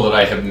grateful that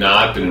I have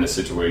not been in a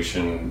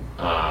situation,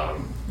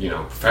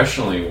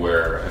 professionally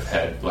where I've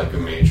had like a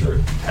major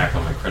attack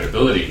on my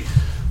credibility.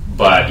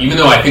 But even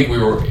though I think we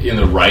were in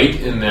the right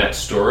in that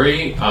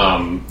story,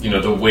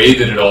 the way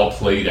that it all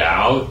played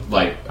out,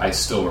 I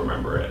still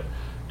remember it.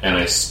 And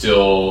it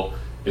still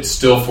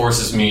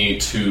forces me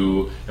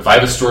to, if I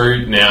have a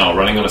story now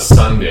running on a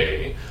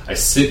Sunday, I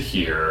sit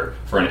here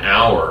for an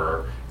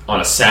hour on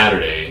a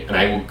Saturday and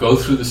I will go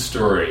through the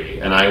story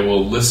and I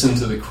will listen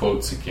to the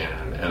quotes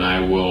again and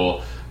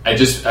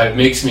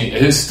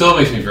it still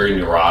makes me very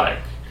neurotic.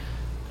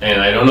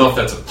 And I don't know if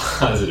that's a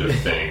positive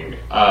thing.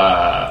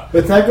 But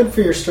it's not good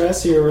for your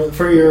stress,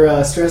 for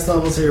your stress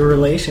levels or your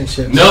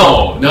relationships.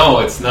 No,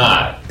 it's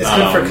not. It's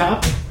good for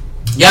copy.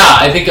 Yeah,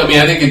 I think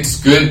it's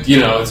good.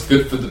 It's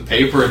good for the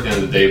paper at the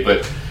end of the day.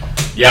 But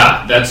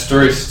yeah, that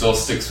story still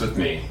sticks with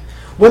me.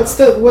 What's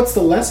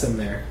the lesson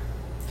there?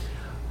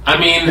 I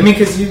mean,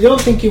 because you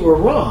don't think you were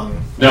wrong.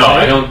 No,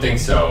 right? I don't think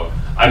so.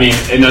 I mean,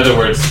 in other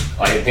words,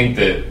 I think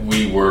that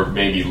we were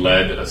maybe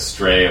led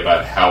astray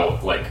about how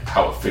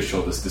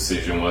official this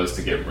decision was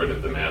to get rid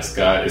of the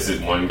mascot. Is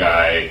it one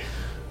guy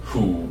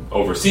who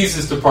oversees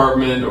this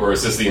department, or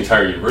is this the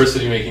entire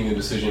university making the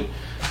decision?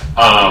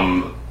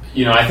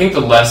 I think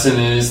the lesson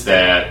is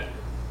that,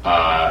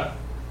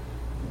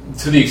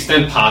 to the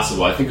extent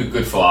possible, I think a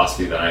good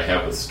philosophy that I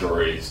have with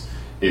stories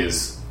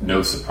is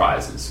no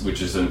surprises,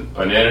 which is a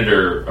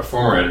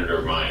former editor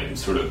of mine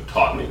sort of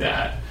taught me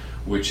that,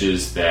 which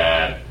is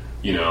that,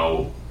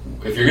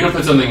 if you're going to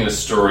put something in a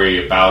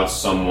story about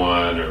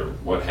someone or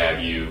what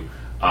have you,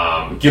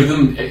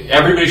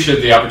 everybody should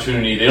have the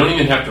opportunity. They don't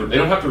have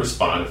to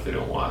respond if they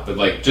don't want,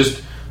 but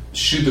just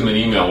shoot them an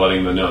email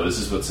letting them know this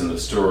is what's in the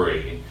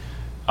story,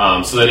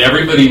 so that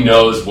everybody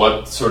knows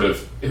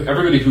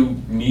everybody who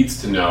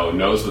needs to know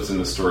knows what's in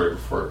the story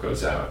before it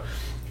goes out.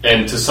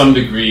 And to some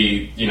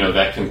degree,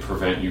 that can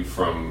prevent you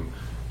from,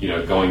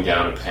 going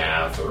down a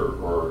path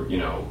or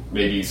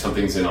maybe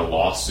something's in a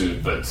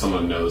lawsuit, but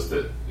someone knows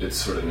that it's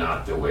sort of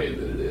not the way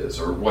that it is,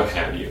 or what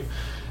have you.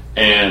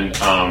 And,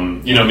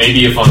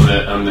 maybe if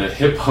on the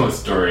hippo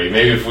story,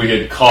 maybe if we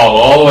had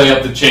called all the way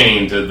up the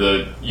chain to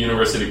the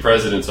university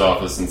president's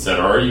office and said,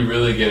 are you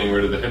really getting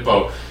rid of the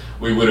hippo?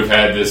 We would have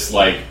had this,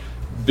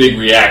 big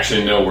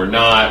reaction, no, we're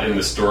not, and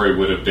the story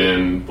would have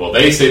been, well,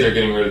 they say they're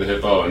getting rid of the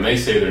hippo, and they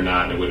say they're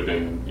not, and it would have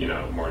been,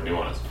 more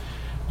nuanced.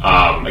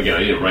 Again, I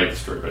didn't write the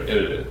story, but I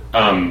edited it.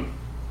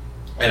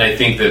 And I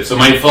think that, so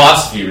my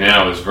philosophy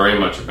now is very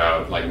much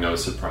about, no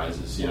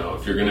surprises.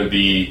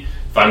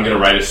 If I'm going to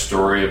write a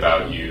story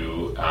about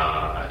you,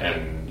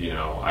 and,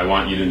 I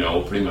want you to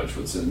know pretty much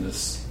what's in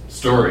this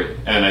story.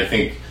 And I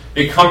think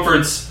it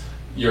comforts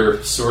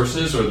your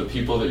sources or the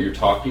people that you're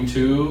talking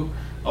to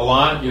a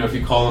lot, if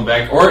you call them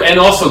back, and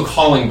also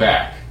calling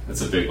back. That's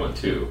a big one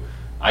too.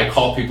 I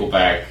call people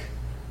back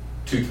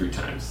 2-3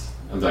 times.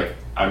 I'm like,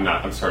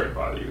 I'm sorry to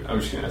bother you. I'm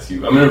just going to ask you.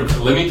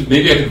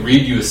 Maybe I could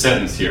read you a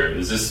sentence here.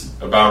 Is this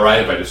about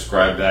right if I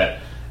describe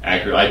that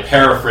accurately? I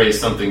paraphrase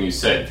something you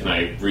said. Can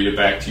I read it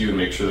back to you and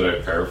make sure that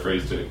I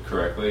paraphrased it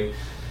correctly?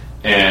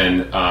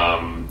 And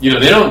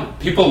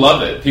people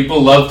love it.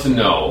 People love to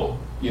know,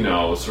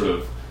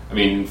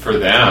 for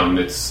them,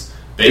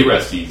 they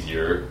rest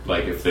easier,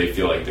 if they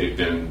feel like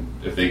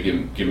if they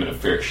given a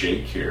fair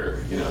shake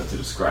here, to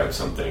describe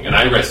something. And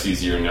I rest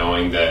easier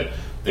knowing that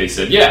they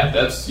said, yeah,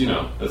 that's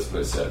what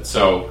I said.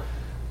 So,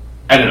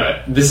 I don't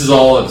know, this is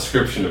all a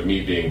description of me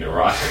being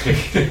neurotic.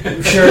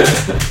 Sure,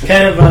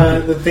 kind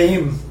of the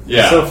theme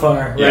so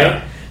far, right?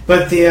 Yeah.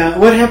 But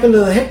what happened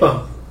to the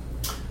hippo?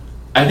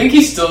 I think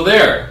he's still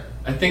there.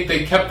 I think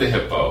they kept the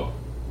hippo.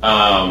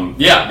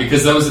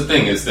 Because that was the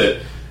thing, is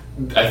that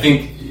I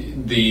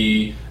think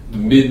the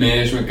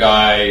mid-management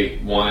guy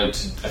wanted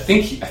to, I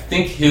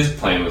think his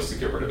plan was to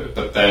get rid of it,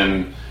 but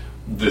then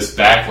this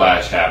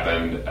backlash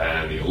happened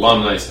and the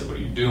alumni said, what are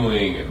you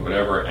doing, and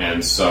whatever,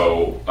 and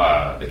so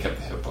they kept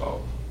the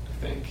hippo. I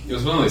think it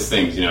was one of those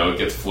things, it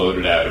gets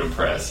floated out in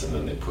press and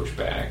then they push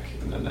back,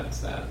 and then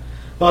that's that.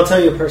 Well, I'll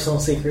tell you a personal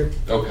secret.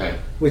 Okay.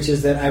 Which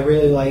is that I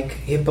really like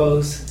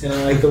hippos, and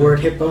I like the word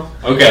hippo.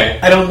 Okay.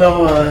 I don't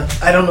know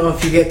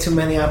if you get too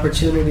many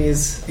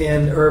opportunities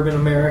in urban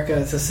America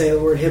to say the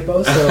word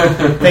hippo,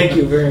 so thank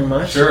you very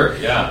much. Sure,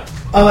 yeah.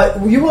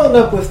 You wound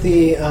up with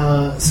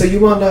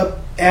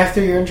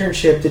after your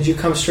internship, did you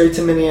come straight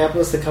to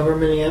Minneapolis to cover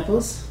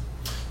Minneapolis?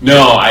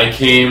 No, I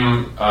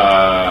came,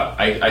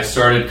 I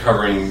started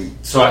covering,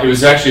 so it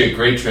was actually a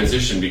great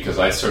transition because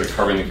I started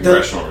covering the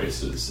congressional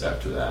races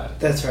after that.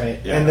 That's right.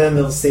 Yeah. And then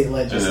the state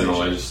legislature. And then the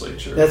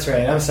legislature. That's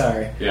right. I'm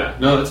sorry. Yeah,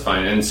 no, that's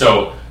fine. And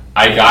so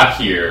I got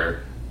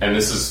here, and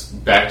this is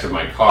back to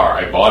my car.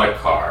 I bought a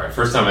car. The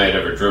first time I had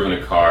ever driven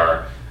a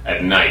car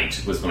at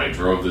night was when I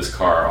drove this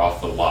car off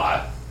the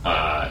lot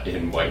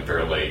in White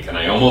Bear Lake, and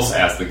I almost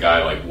asked the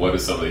guy, what do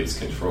some of these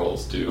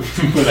controls do?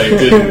 But I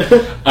didn't.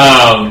 And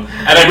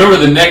I remember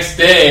the next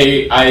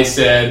day I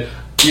said,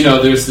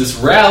 there's this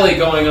rally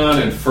going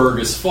on in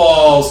Fergus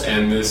Falls,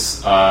 and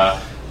this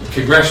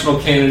congressional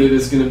candidate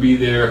is going to be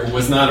there, who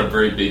was not a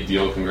very big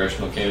deal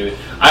congressional candidate.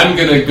 I'm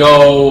going to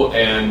go,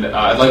 and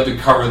I'd like to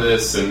cover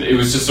this, and it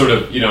was just sort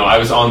of, I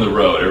was on the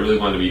road. I really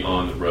wanted to be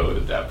on the road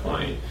at that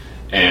point.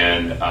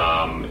 And, and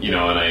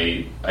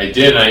I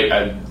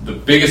did. The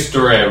biggest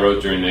story I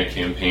wrote during that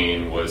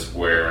campaign was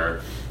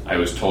where I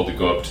was told to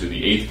go up to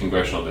the 8th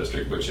Congressional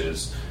District, which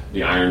is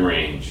the Iron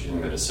Range in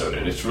Minnesota.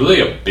 And it's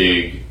really a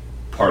big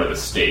part of the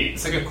state.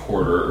 It's like a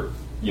quarter,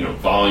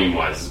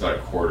 volume-wise, it's about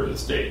a quarter of the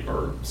state,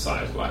 or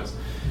size-wise.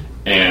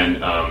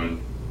 And I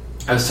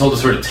was told to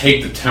sort of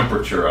take the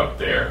temperature up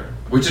there,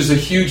 which is a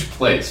huge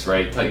place,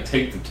 right?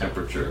 Take the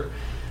temperature.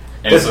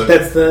 And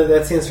that's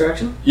the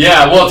instruction?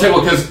 Yeah, well,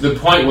 because the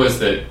point was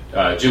that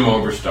Jim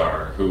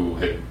Oberstar, who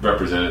had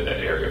represented that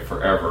area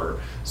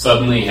forever,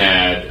 suddenly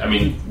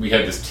we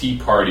had this Tea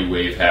Party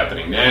wave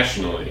happening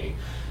nationally,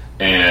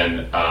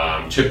 and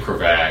Chip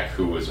Kravac,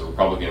 who was a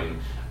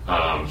Republican,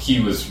 he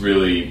was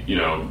really,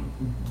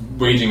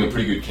 waging a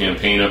pretty good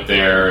campaign up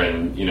there,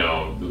 and,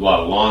 a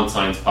lot of lawn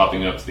signs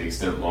popping up to the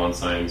extent lawn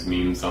signs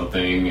mean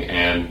something,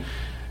 and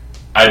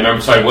I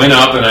remember, so I went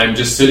up and I'm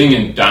just sitting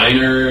in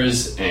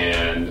diners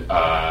and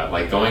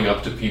like going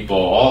up to people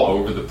all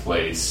over the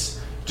place,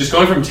 just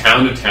going from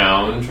town to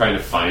town, trying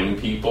to find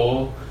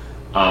people,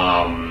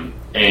 and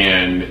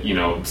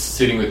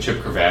sitting with Chip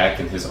Kravac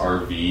in his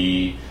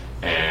RV,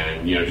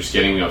 and just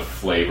getting a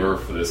flavor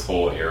for this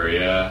whole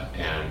area,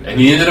 and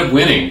he ended up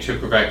winning.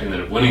 Chip Kravac ended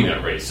up winning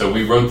that race. So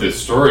we wrote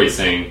this story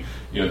saying,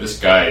 this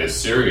guy is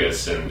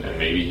serious and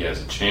maybe he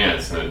has a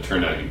chance, and then it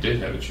turned out he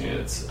did have a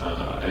chance,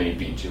 and he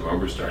beat Jim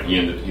Oberstar,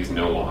 and he's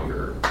no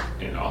longer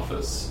in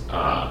office,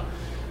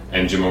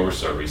 and Jim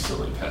Oberstar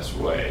recently passed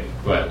away.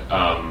 But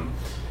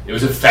it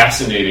was a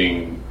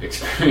fascinating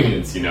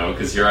experience,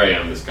 because here I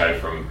am, this guy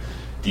from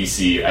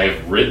DC.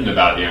 I've written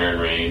about the Iron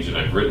Range, and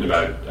I've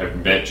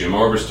met Jim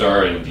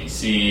Oberstar in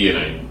DC, and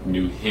I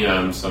knew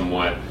him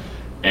somewhat,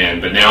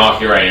 but now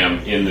here I am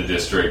in the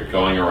district,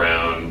 going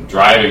around,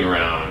 driving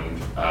around,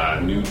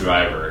 new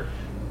driver,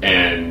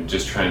 and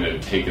just trying to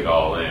take it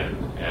all in.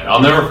 And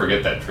I'll never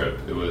forget that trip.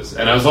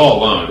 And I was all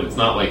alone. It's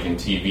not like in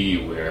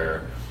TV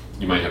where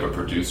you might have a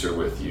producer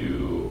with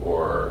you,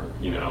 or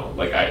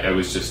I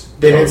was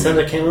just. They didn't send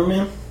a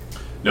cameraman?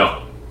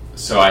 No.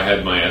 So I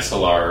had my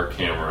SLR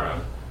camera,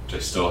 which I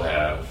still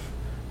have,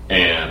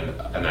 and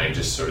I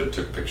just sort of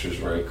took pictures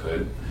where I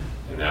could,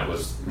 and that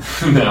was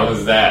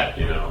that.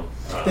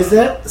 Is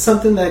that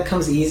something that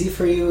comes easy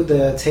for you,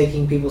 the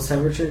taking people's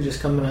temperature,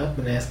 just coming up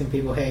and asking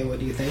people, hey, what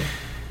do you think?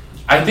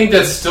 I think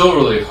that's still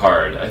really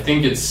hard. I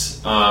think it's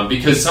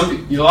because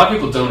a lot of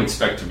people don't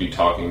expect to be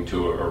talking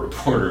to a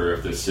reporter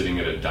if they're sitting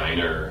at a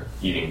diner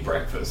eating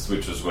breakfast,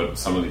 which is what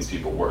some of these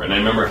people were. And I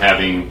remember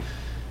having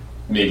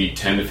maybe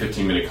 10 to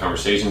 15 minute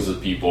conversations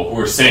with people who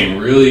were saying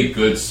really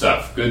good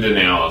stuff, good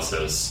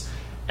analysis,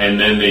 and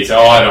then they say,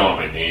 I don't want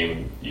my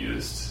name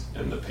used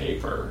in the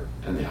paper.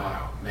 And they,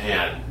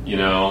 man,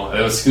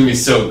 it was going to be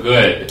so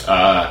good.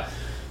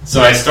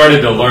 So I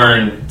started to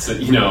learn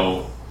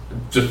to,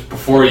 just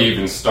before you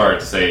even start,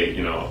 to say,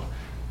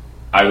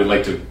 I would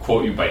like to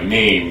quote you by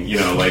name,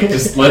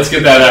 just let's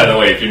get that out of the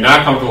way. If you're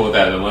not comfortable with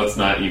that, then let's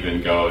not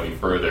even go any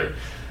further.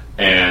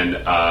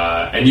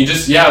 And you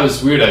just, it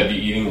was weird. I'd be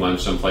eating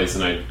lunch someplace,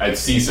 and I'd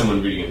see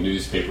someone reading a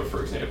newspaper,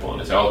 for example,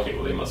 and I'd say, okay,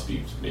 well, they must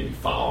be maybe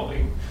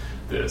following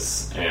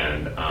this.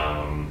 And,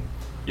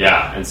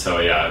 and so,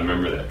 I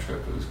remember that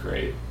trip. It was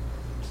great.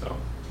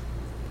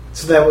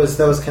 So that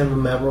was kind of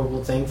a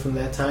memorable thing from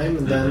that time.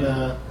 And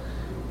then,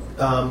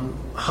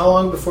 how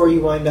long before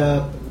you wind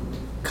up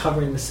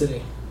covering the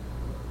city?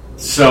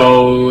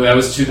 So that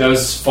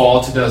was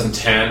fall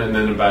 2010, and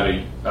then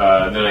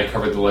then I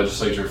covered the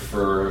legislature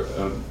for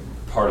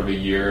part of a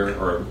year,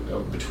 or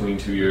between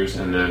 2 years,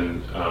 and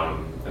then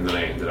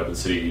I ended up in the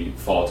city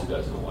fall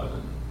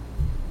 2011.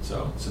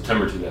 So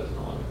September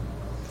 2011.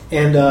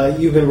 And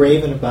you've been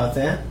raving about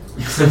that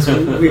since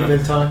we've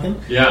been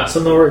talking. Yeah.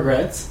 So no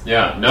regrets?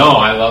 Yeah. No,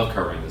 I love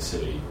covering the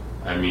city.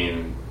 I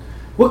mean,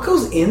 what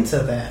goes into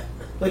that?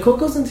 Like, what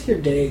goes into your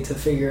day to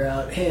figure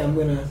out, hey,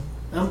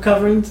 I'm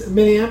covering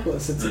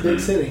Minneapolis. It's a big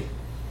city.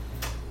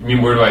 You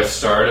mean, where do I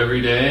start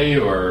every day,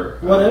 or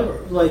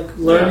whatever? Like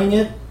learning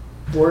it,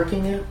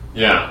 working it.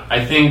 Yeah,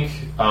 I think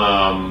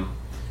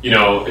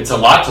it's a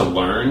lot to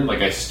learn.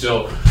 Like I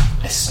still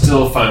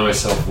find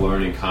myself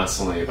learning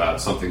constantly about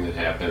something that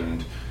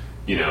happened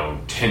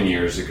 10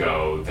 years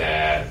ago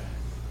that,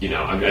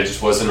 I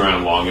just wasn't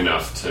around long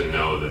enough to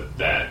know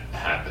that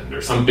happened,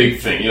 or some big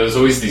thing. There's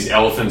always these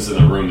elephants in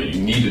the room that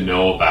you need to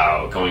know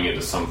about going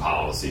into some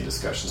policy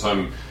discussion. So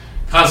I'm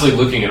constantly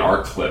looking at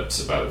art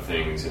clips about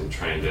things and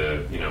trying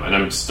to, and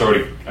I'm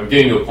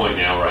getting to a point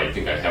now where I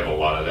think I have a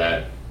lot of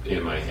that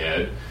in my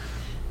head.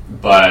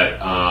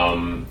 But, I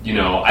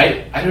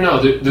don't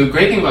know. The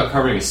great thing about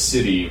covering a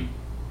city,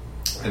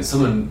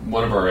 and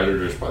one of our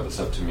editors brought this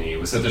up to me,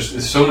 was that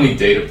there's so many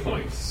data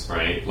points,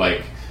 right?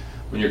 Like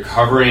when you're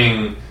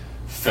covering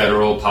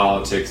federal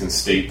politics and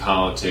state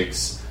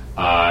politics,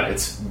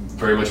 it's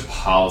very much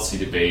policy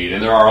debate,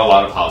 and there are a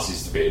lot of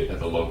policies debate at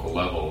the local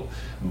level.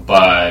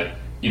 But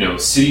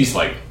cities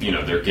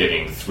they're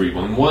getting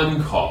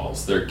 311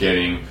 calls, they're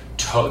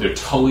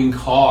towing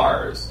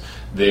cars,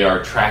 they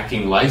are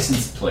tracking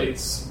license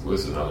plates.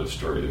 Was another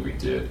story that we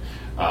did.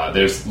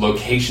 There's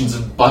locations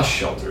of bus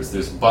shelters,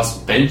 there's bus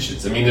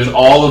benches. I mean, there's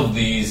all of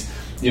these,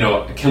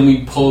 can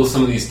we pull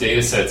some of these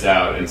data sets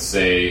out and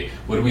say,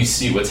 what do we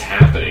see, what's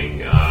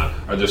happening?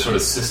 Are there sort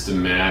of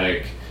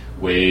systematic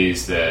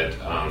ways that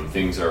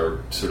things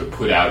are sort of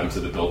put out into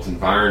the built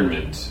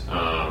environment?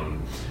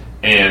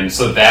 And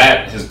so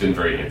that has been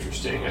very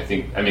interesting.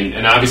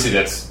 And obviously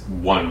that's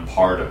one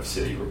part of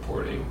city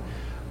reporting.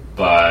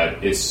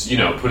 But it's,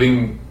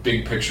 putting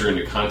big picture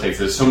into context.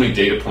 There's so many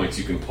data points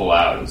you can pull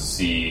out and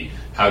see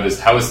how is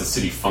the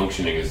city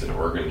functioning as an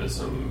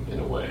organism in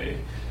a way.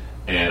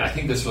 And I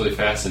think that's really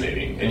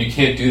fascinating. And you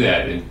can't do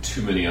that in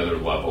too many other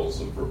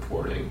levels of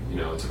reporting.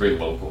 It's a very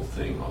local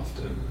thing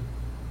often.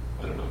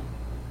 I don't know.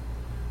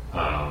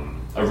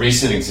 One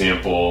recent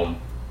example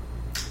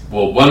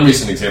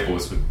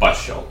was with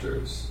bus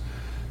shelters.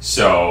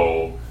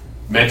 So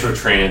Metro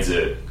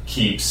Transit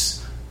keeps...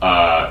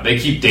 they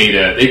keep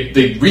data.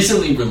 They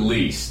recently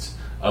released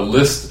a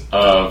list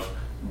of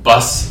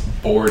bus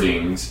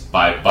boardings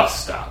by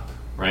bus stop,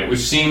 right? Which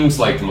seems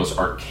like the most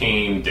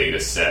arcane data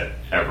set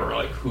ever.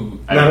 Like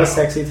Not a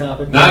sexy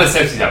topic. Not a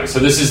sexy topic. So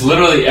this is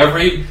literally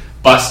every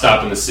bus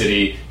stop in the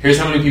city. Here's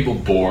how many people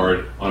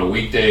board on a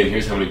weekday, and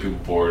here's how many people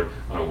board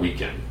on a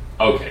weekend.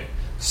 Okay,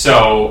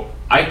 so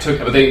I took,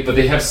 but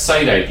they have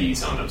site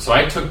IDs on them. So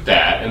I took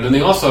that, and then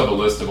they also have a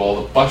list of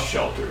all the bus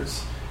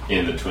shelters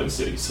in the Twin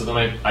Cities. So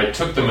then I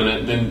took them,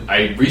 and then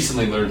I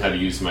recently learned how to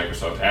use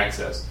Microsoft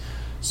Access.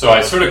 So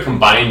I sort of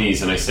combined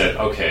these, and I said,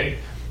 okay,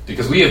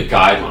 because we have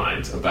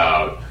guidelines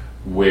about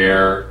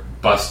where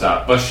bus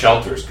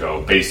shelters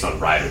go based on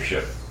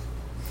ridership.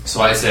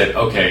 So I said,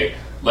 okay,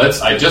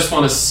 I just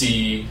want to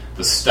see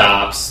the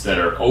stops that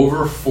are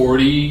over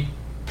 40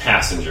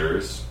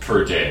 passengers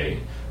per day,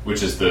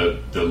 which is the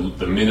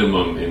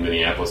minimum in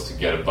Minneapolis to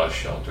get a bus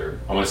shelter.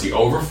 I want to see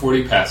over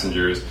 40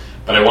 passengers,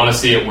 but I want to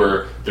see it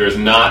where there's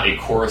not a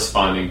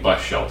corresponding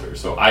bus shelter.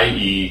 So,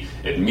 i.e.,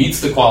 it meets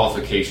the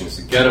qualifications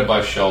to get a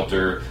bus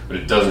shelter, but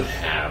it doesn't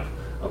have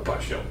a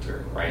bus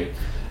shelter, right?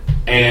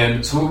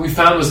 And so what we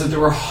found was that there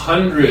were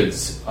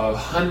hundreds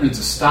of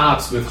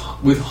stops with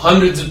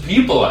hundreds of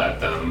people at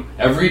them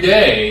every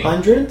day.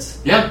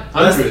 Hundreds? Yeah,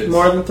 hundreds.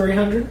 More than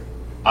 300?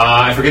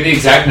 I forget the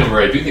exact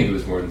number. I do think it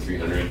was more than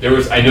 300.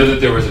 I know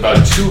that there was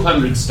about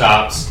 200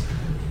 stops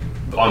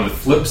on the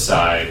flip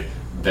side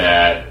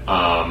that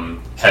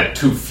had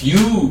too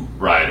few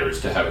riders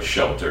to have a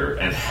shelter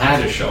and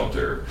had a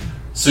shelter.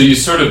 So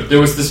there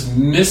was this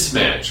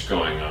mismatch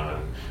going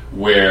on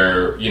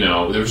where,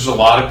 there was just a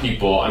lot of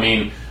people. I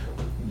mean,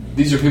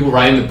 these are people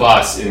riding the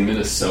bus in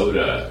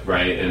Minnesota,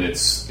 right? And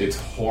it's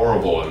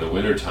horrible in the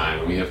wintertime,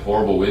 and we have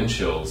horrible wind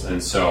chills.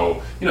 And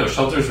so,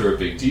 shelters are a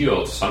big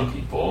deal to some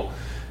people.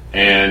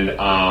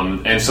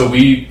 And so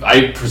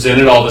I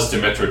presented all this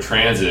to Metro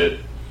Transit.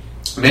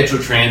 Metro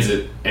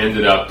Transit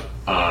ended up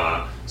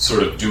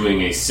sort of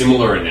doing a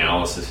similar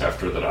analysis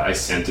after that I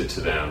sent it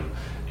to them.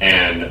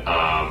 And,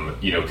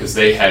 because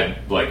they had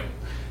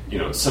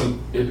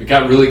it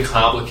got really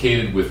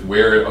complicated with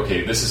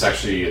this is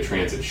actually a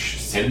transit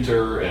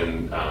center,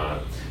 and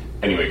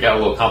anyway, it got a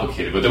little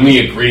complicated. But then we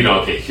agreed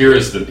on, here are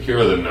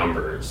the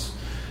numbers,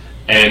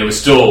 and it was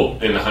still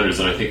in the hundreds,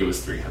 and I think it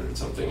was 300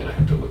 something, and I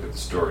have to look at the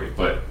story.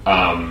 But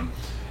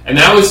and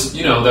that was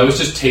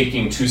just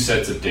taking two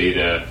sets of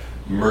data,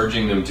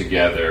 merging them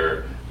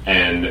together,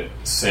 and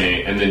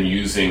then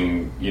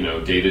using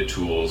data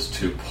tools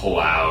to pull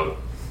out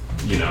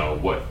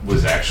what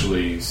was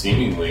actually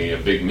seemingly a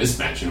big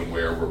mismatch in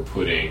where we're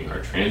putting our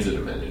transit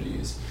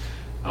amenities.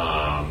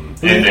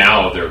 And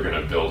now they're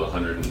going to build like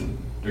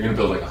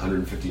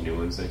 150 new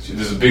ones next year.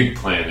 There's a big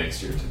plan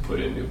next year to put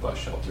in new bus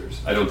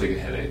shelters. I don't think it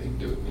had anything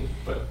to do with me,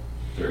 but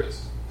there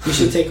is. You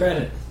should take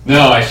credit.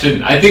 No, I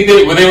shouldn't. I think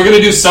they were going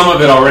to do some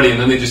of it already, and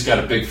then they just got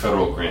a big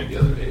federal grant the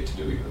other day to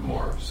do even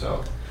more.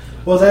 So,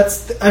 well,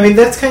 that's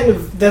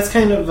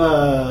kind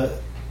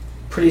of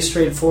pretty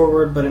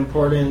straightforward but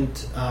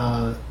important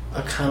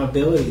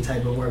accountability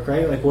type of work,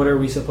 right? Like, what are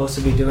we supposed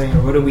to be doing,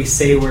 or what do we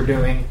say we're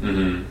doing?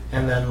 Mm-hmm.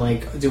 And then,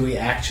 do we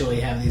actually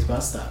have these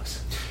bus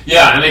stops?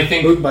 Yeah, and I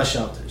think bus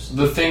shelters.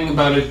 The thing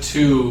about it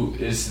too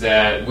is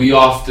that we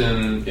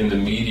often in the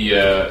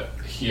media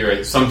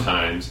hear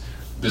sometimes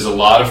there's a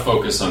lot of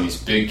focus on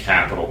these big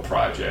capital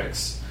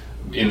projects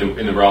in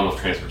the realm of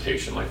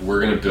transportation. Like,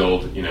 we're going to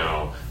build,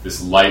 this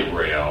light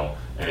rail,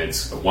 and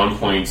it's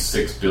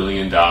 $1.6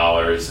 billion,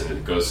 and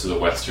it goes to the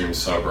western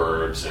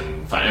suburbs,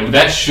 and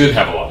that should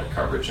have a lot of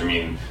coverage. I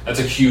mean, that's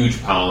a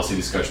huge policy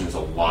discussion. There's a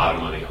lot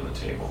of money on the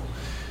table.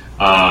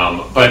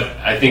 But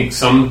I think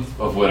some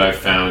of what I've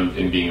found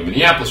in being a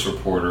Minneapolis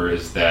reporter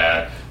is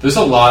that there's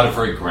a lot of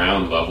very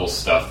ground level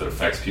stuff that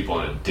affects people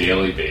on a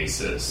daily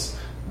basis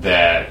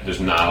that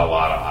there's not a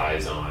lot of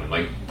eyes on,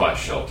 like bus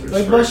shelters.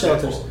 Like bus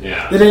shelters.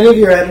 Yeah. Did any of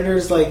your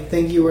editors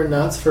think you were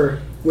nuts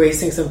for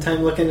wasting some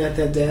time looking at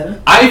that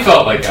data? I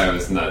felt like I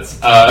was nuts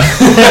for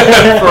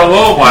a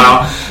little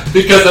while,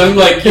 because I'm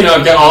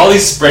I've got all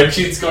these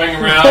spreadsheets going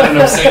around, and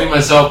I'm saying to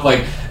myself,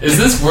 is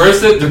this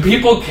worth it? Do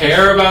people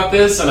care about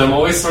this? And I'm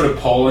always sort of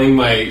polling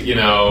my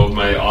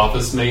my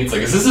office mates,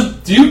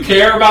 do you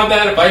care about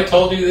that? If I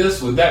told you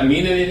this, would that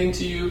mean anything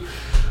to you?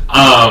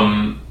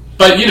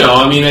 But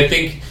I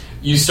think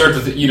you start to,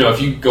 if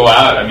you go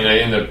out, I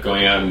end up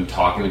going out and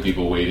talking to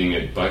people waiting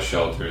at bus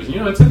shelters.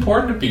 It's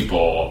important to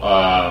people.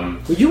 Well,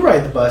 you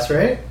ride the bus,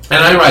 right?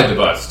 And I ride the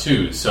bus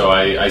too, so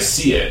I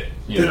see it.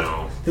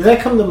 Did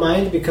that come to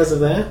mind because of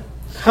that?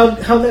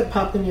 How'd that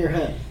pop in your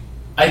head?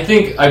 I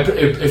think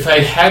if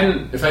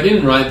I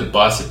didn't ride the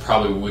bus, it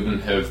probably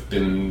wouldn't have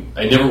been.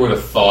 I never would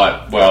have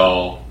thought,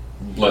 well,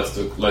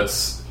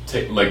 let's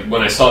take,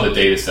 when I saw the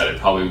data set, I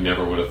probably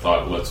never would have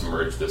thought, let's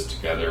merge this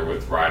together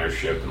with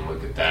ridership and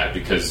look at that,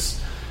 because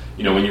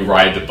when you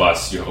ride the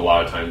bus, you have a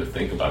lot of time to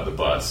think about the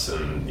bus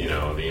and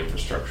the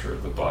infrastructure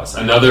of the bus.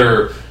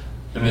 Another,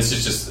 and this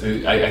is just,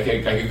 I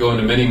could go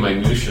into many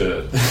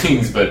minutia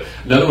things, but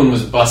another one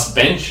was bus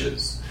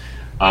benches.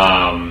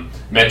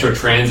 Metro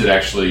Transit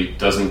actually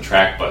doesn't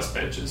track bus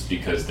benches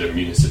because their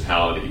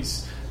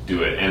municipalities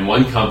do it. And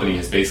one company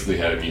has basically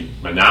had a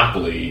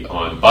monopoly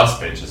on bus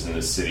benches in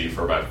this city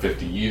for about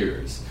 50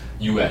 years.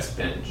 U.S.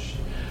 Bench.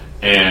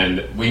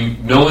 And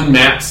no one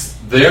maps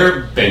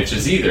their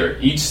benches either.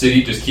 Each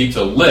city just keeps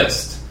a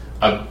list,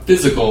 a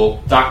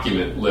physical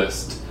document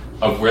list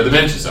of where the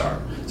benches are.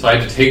 So I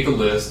had to take the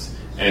list,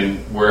 and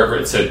wherever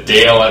it said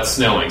Dale at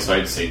Snelling, so I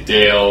had to say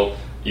Dale,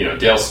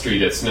 Dale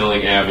Street at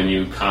Snelling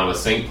Avenue,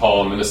 St.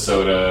 Paul,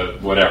 Minnesota,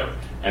 whatever,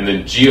 and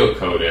then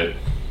geocode it.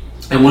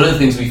 And one of the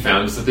things we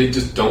found is that they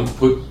just don't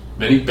put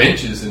many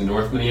benches in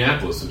North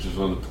Minneapolis, which is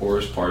one of the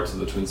poorest parts of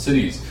the Twin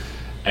Cities.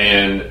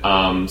 And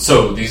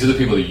so these are the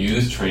people that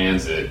use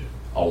transit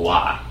a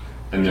lot,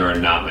 and there are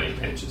not many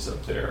benches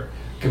up there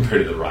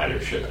compared to the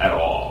ridership at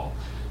all.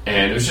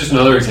 And it was just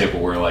another example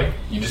where, like,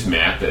 you just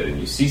map it and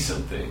you see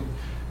something.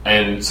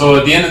 And so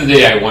at the end of the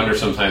day, I wonder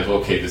sometimes, well,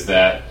 okay, does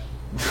that,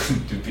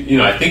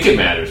 I think it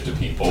matters to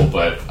people,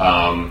 but,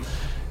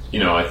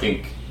 I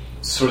think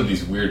sort of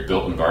these weird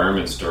built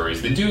environment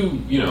stories, they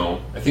do,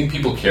 I think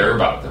people care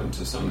about them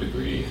to some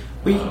degree.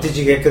 Did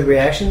you get good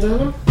reactions on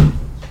them?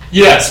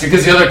 Yes,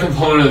 because the other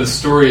component of the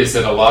story is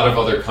that a lot of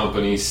other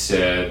companies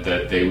said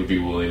that they would be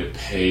willing to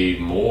pay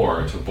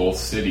more to both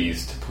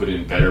cities to put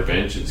in better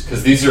benches.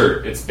 Because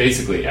it's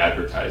basically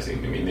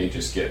advertising. I mean, they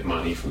just get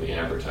money from the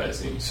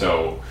advertising.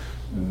 So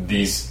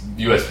these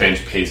U.S.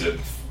 Bench pays a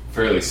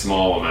fairly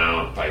small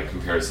amount by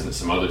comparison to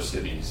some other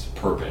cities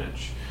per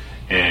bench.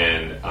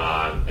 And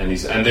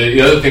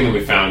the other thing that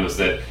we found was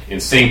that in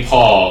St.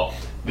 Paul,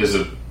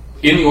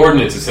 in the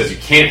ordinance, it says you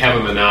can't have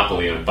a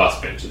monopoly on bus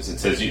benches. It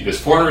says there's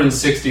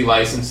 460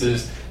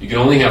 licenses. You can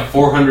only have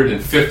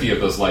 450 of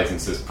those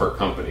licenses per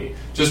company,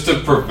 just to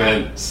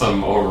prevent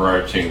some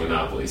overarching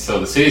monopoly.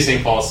 So the city of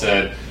St. Paul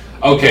said,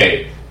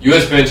 okay,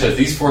 U.S. Bench has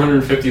these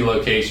 450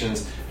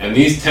 locations, and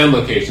these 10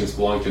 locations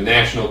belong to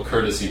National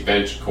Courtesy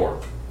Bench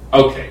Corp.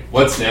 Okay,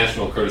 what's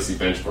National Courtesy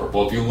Bench Corp?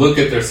 Well, if you look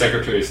at their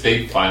Secretary of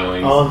State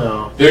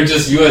filings, they're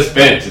just U.S.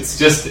 Bench. It's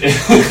just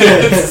it's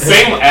the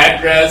same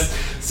address,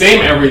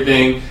 same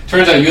everything.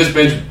 Turns out U.S.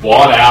 Bench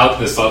bought out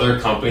this other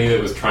company that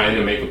was trying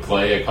to make a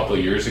play a couple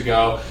of years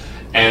ago.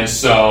 And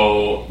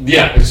so,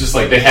 yeah, it's just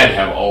like they had to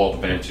have all the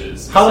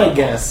benches. How'd I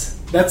guess?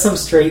 That's some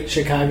straight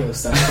Chicago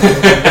stuff.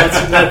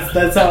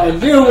 That's how I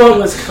knew what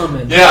was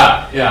coming.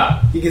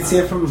 Yeah. You can see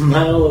it from a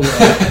mile away.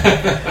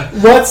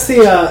 What's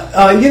the,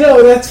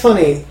 that's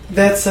funny.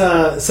 That's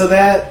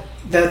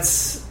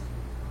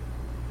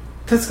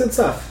good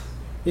stuff.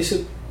 You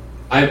should.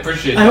 I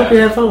appreciate that. I hope you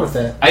had fun with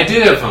that. I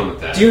did have fun with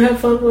that. Do you have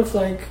fun with,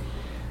 like,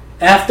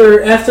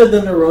 after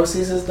the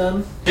neuroses is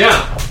done?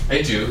 Yeah,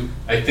 I do.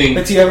 I think.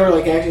 But do you ever,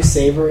 like, actually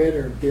savor it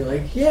or be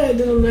like, yeah, I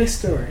did a nice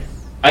story?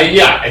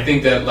 I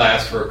think that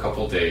lasts for a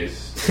couple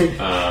days,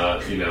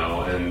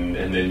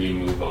 and then you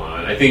move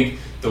on. I think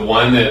the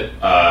one that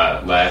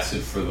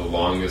lasted for the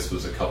longest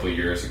was a couple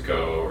years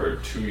ago, or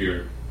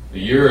a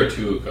year or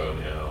two ago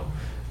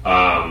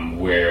now,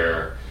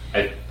 where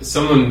a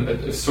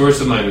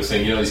source of mine was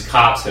saying, these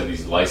cops have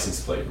these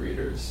license plate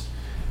readers,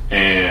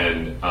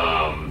 and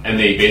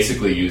they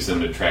basically use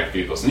them to track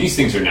vehicles. And these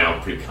things are now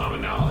pretty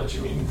common knowledge.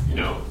 I mean,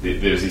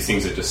 there's these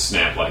things that just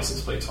snap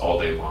license plates all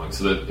day long,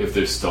 so that if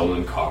there's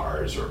stolen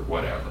cars or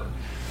whatever.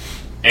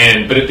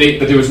 But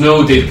there was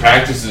no data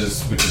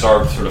practices, which is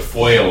our sort of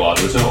FOIA law.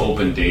 There was no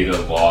open data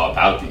law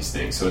about these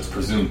things, so it's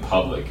presumed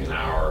public in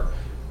our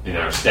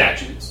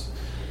statutes.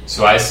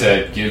 So I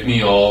said, give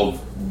me all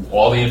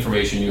the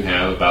information you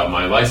have about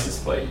my license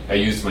plate. I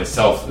used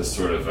myself as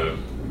sort of a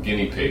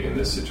guinea pig in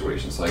this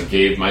situation. So I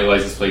gave my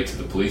license plate to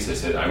the police. I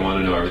said, I want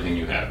to know everything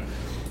you have.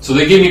 So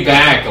they gave me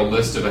back a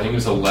list of, I think it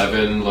was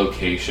 11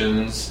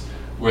 locations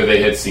where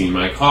they had seen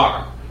my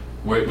car,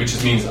 which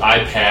just means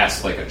I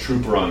passed like a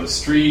trooper on the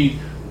street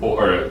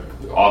or an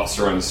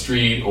officer on the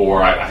street,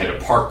 or I had a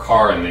parked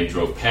car and they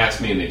drove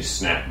past me and they just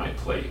snapped my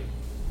plate.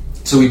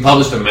 So we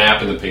published a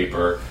map in the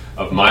paper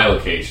of my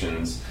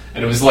locations.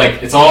 And it was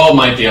like, it's all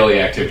my daily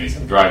activities.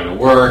 I'm driving to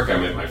work,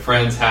 I'm at my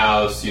friend's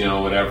house,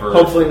 whatever.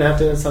 Hopefully not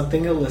doing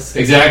something illicit.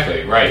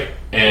 Exactly, right.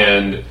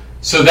 And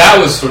so that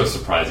was sort of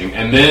surprising.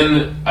 And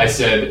then I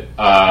said,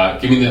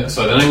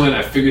 so then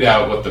I figured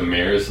out what the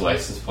mayor's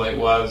license plate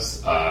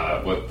was,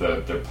 what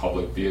their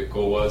public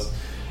vehicle was.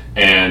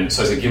 And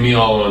so I said, give me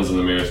all the ones on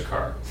the mayor's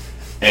car.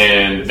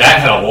 And that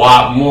had a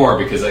lot more,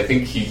 because I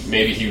think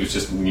he was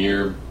just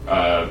near,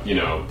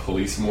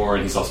 police more,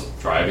 and he's also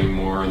driving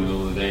more in the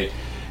middle of the day.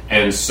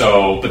 And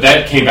so, but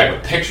that came back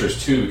with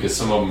pictures too, because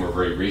some of them were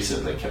very recent,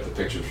 and they kept the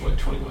pictures for like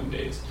 21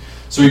 days.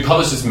 So we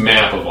published this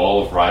map of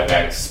all of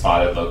Ryback's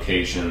spotted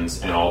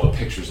locations and all the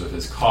pictures of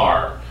his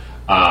car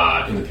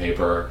in the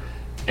paper,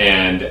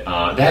 and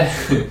that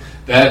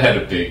had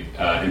a big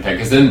impact,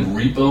 because then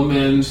Repo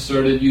Men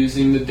started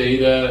using the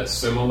data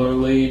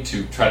similarly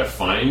to try to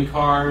find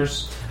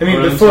cars. I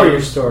mean, before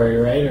your story,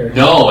 right? Or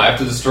no,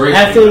 after the story.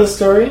 After the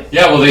story?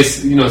 Yeah, well,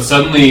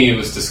 suddenly it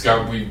was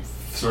discovered. We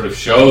sort of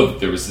showed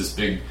that there was this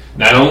big.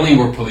 Not only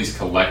were police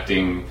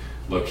collecting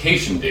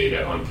location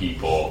data on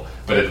people,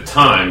 but at the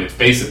time, it's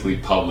basically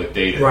public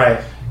data. Right.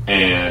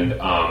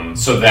 And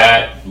so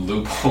that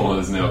loophole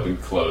has now been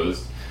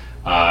closed.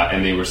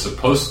 and they were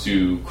supposed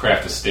to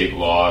craft a state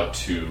law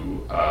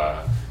to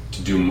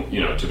do,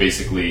 to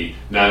basically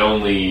not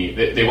only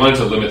they wanted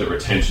to limit the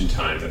retention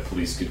time that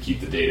police could keep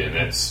the data, and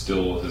that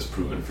still has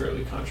proven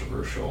fairly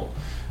controversial.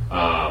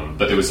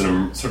 But there was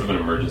sort of an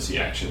emergency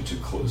action to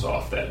close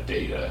off that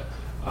data.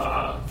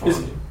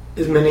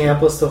 Is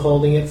Minneapolis still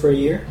holding it for a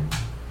year?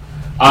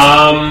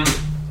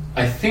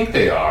 I think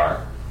they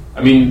are.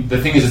 I mean, the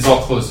thing is, it's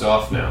all closed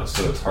off now,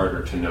 so it's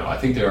harder to know. I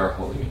think they are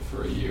holding it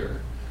for a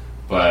year.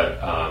 But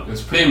it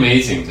was pretty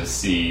amazing to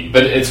see.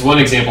 But it's one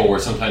example where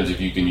sometimes if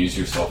you can use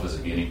yourself as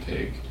a guinea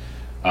pig,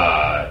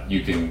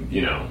 you can,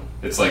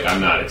 it's like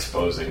I'm not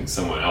exposing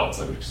someone else.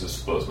 I would just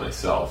expose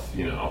myself,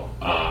 It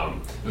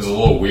was a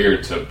little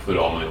weird to put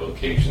all my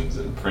locations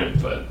in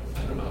print, but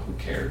I don't know, who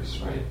cares,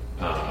 right?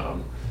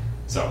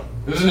 So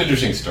it was an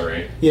interesting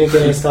story. You didn't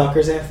get any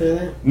stalkers after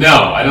that?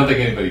 No, I don't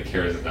think anybody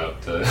cares enough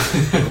to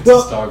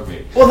stalk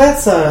me. Well,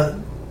 that's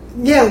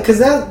yeah, because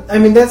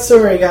that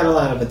story got a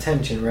lot of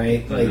attention,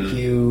 right? Mm-hmm. Like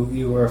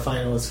you were a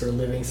finalist for a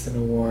Livingston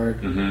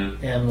Award,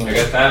 and I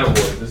got that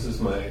award. This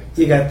is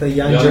you got the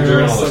Young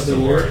Journalist of the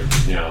Award.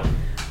 Year. Yeah,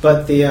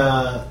 but the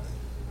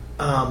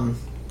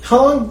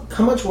how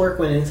much work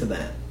went into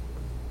that?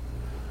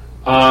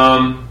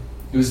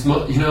 It was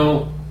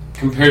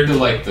compared to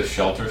like the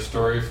shelter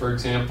story, for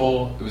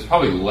example, it was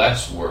probably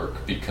less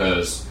work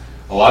because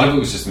a lot of it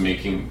was just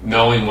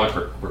knowing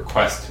what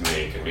request to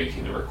make and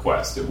making the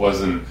request. It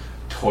wasn't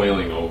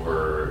toiling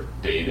over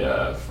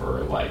data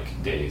for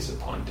like days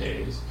upon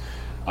days.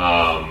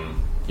 One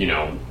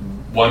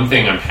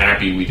thing I'm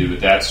happy we did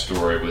with that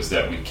story was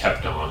that we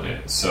kept on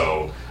it.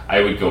 So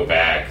I would go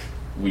back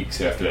weeks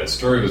after that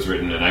story was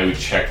written and I would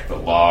check the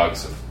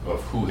logs of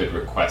who had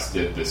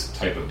requested this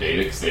type of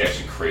data because they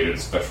actually created a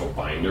special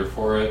binder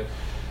for it.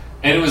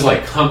 And it was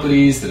like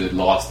companies that had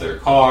lost their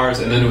cars,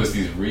 and then it was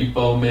these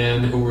repo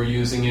men who were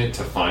using it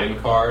to find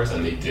cars,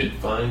 and they did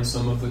find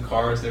some of the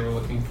cars they were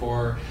looking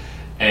for.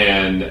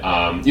 And,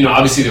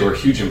 obviously there were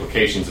huge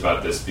implications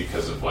about this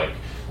because of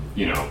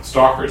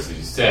stalkers, as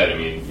you said. I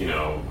mean,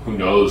 who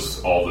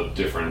knows all the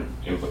different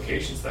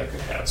implications that could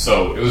have.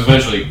 So it was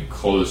eventually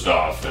closed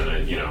off,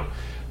 and,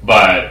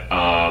 but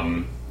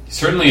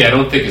certainly I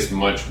don't think as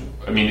much,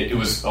 it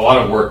was a lot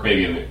of work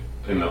maybe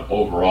in the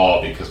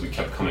overall because we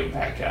kept coming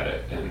back at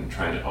it and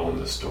trying to own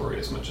the story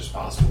as much as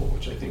possible,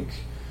 which I think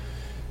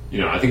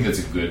that's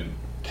a good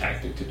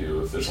tactic to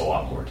do if there's a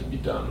lot more to be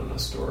done on a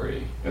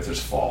story, if there's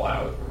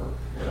fallout or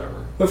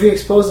whatever. Well, if you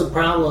expose a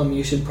problem,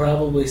 you should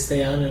probably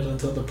stay on it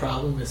until the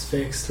problem is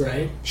fixed,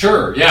 right?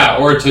 Sure, yeah,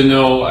 or to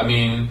know,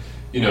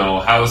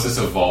 how is this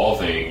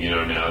evolving,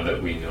 now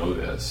that we know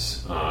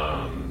this,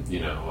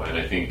 and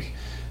I think,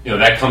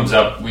 that comes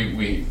up,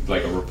 we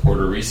like a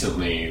reporter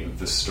recently,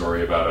 this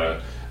story about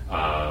a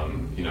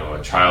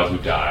child who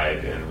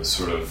died and was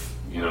sort of,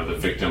 the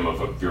victim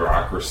of a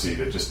bureaucracy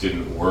that just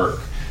didn't work.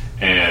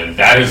 And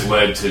that has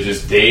led to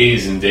just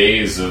days and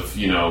days of,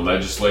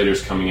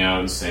 legislators coming out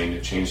and saying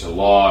to change the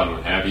law and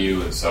what have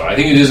you. And so I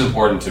think it is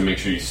important to make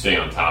sure you stay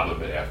on top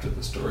of it after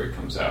the story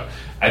comes out.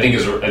 I think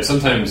and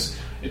sometimes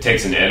it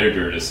takes an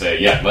editor to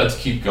say, yeah, let's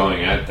keep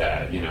going at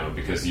that,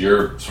 because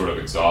you're sort of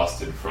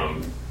exhausted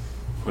from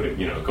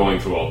going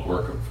through all the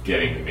work of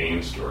getting the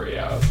main story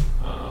out.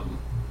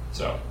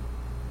 So,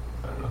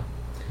 I don't know.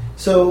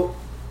 So,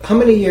 how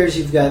many years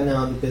you've got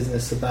now in the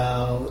business?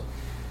 About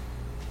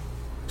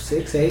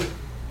 6, 8?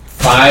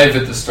 5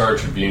 at the Star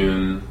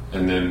Tribune,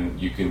 and then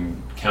you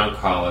can count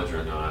college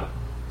or not.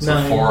 So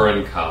 9. 4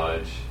 in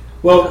college.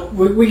 Well,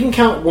 we can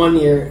count 1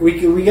 year.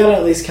 We got to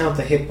at least count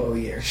the Hippo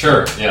year.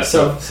 Sure. Yeah.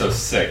 So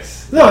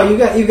 6. No,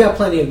 you got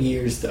plenty of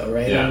years though,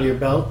 right? Yeah. Under your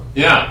belt.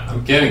 Yeah,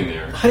 I'm getting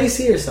there. How do you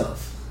see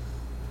yourself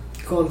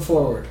going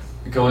forward?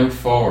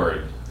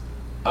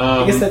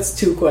 I guess that's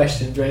 2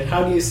 questions, right?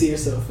 How do you see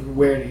yourself, and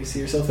where do you see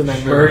yourself? And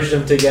I merged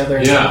them together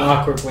in an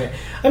awkward way.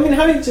 How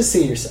do you just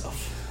see yourself?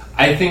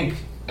 I think,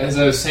 as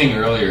I was saying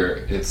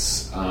earlier,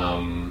 it's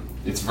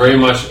very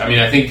much.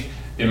 I think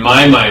in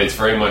my mind, it's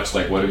very much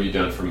like, what have you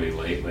done for me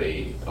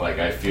lately? Like,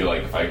 I feel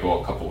like if I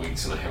go a couple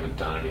weeks and I haven't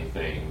done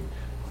anything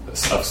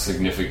of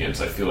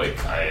significance, I feel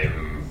like I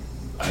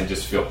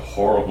just feel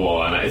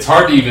horrible, and it's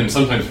hard to even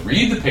sometimes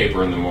read the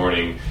paper in the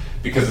morning.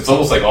 Because it's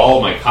almost like all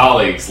of my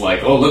colleagues,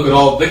 like, oh, look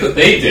what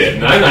they did,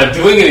 and I'm not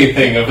doing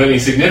anything of any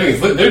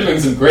significance. Look, they're doing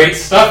some great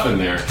stuff in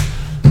there.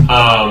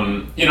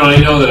 I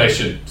know that I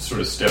should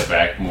sort of step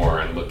back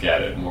more and look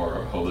at it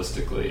more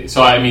holistically.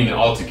 So,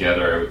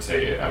 altogether, I would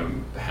say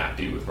I'm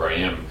happy with where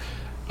I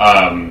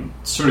am.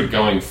 Sort of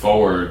going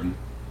forward,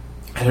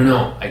 I don't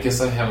know. I guess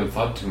I haven't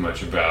thought too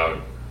much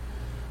about,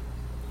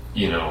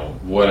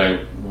 what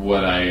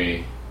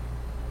I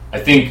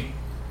think.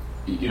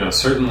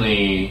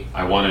 Certainly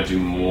I want to do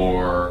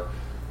more.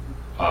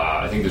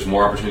 I think there's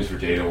more opportunities for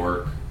data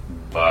work,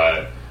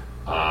 but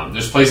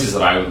there's places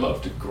that I would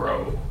love to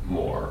grow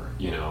more.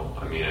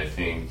 I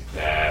think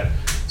that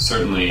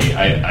certainly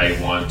I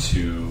want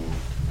to.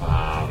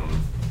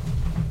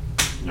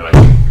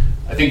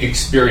 I think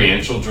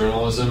experiential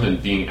journalism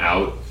and being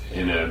out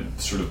in a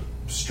sort of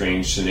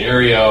strange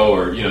scenario,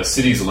 or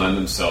cities lend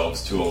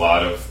themselves to a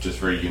lot of just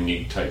very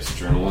unique types of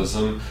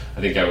journalism.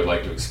 I think I would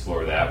like to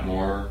explore that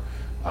more.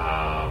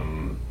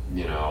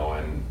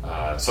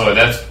 So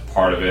that's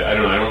part of it. I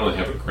don't know. I don't really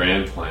have a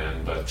grand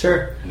plan, but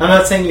sure. I'm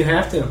not saying you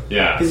have to.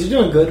 Yeah, because you're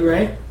doing good,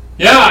 right?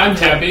 Yeah, I'm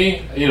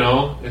happy.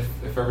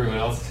 If everyone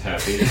else is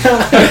happy,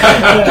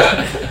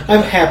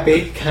 I'm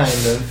happy, kind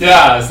of.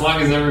 Yeah, as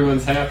long as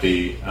everyone's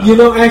happy.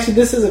 Actually,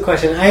 this is a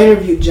question. I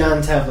interviewed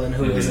John Tevlin,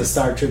 who is a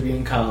Star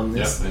Tribune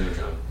columnist. Yep, I know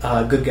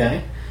John. Good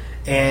guy.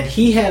 And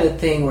he had a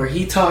thing where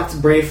he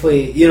talked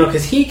briefly,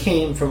 because he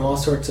came from all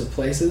sorts of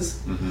places,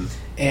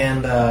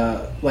 and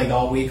like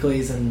all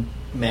weeklies and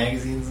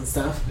magazines and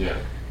stuff. Yeah.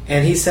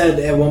 And he said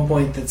at one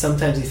point that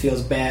sometimes he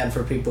feels bad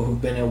for people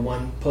who've been in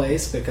one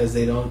place because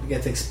they don't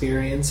get to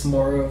experience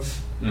more of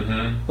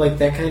like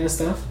that kind of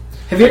stuff.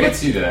 I can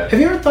see that. Have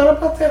you ever thought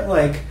about that?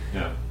 Like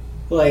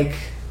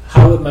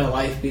how would my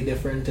life be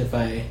different if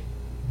I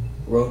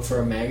wrote for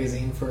a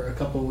magazine for a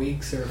couple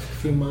weeks or a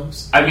few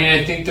months? I mean,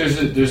 I think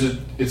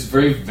it's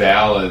very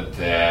valid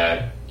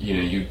that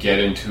you get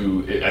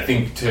into. I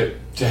think to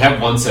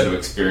have one set of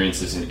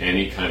experiences in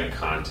any kind of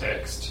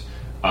context.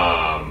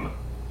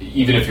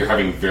 Even if you're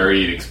having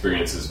varied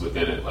experiences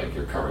within it, like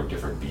you're covering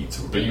different beats,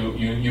 but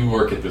you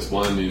work at this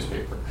one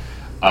newspaper.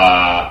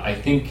 I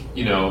think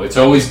it's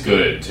always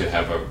good to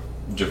have a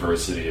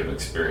diversity of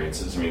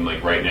experiences. I mean,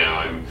 like right now,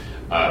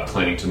 I'm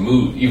planning to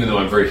move, even though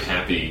I'm very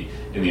happy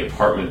in the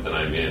apartment that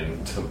I'm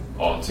in to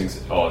all intents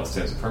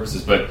and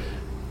purposes. But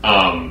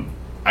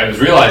I was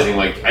realizing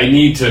I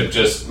need to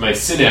my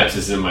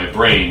synapses in my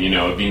brain.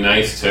 It'd be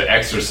nice to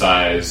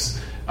exercise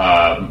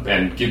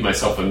and give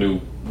myself a new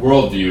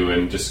worldview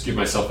and just give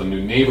myself a new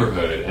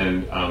neighborhood,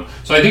 and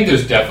so I think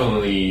it's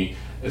definitely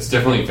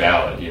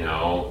valid,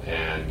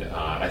 and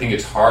I think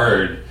it's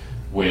hard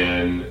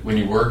when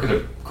you work at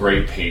a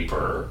great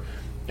paper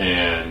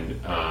and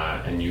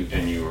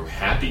you're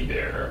happy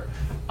there.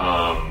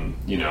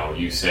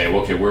 You say,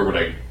 well, okay, where would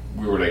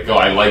I go?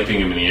 I like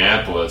being in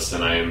Minneapolis,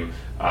 and I'm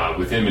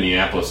within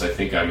Minneapolis. I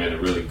think I'm in a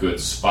really good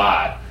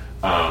spot.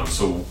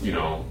 So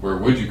where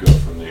would you go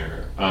from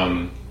there?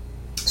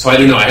 So I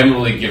don't know. I haven't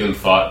really given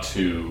thought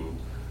to,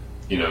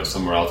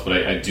 somewhere else, but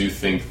I do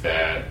think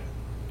that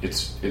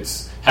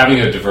it's having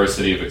a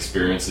diversity of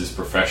experiences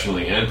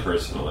professionally and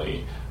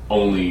personally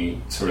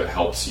only sort of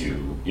helps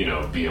you,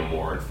 be a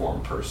more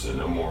informed person,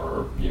 a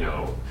more,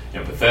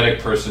 empathetic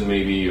person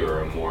maybe, or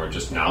a more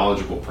just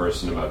knowledgeable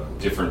person about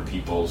different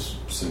people's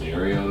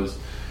scenarios.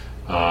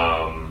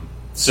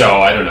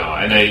 So I don't know.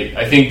 And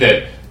I think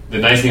that the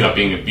nice thing about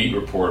being a beat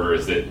reporter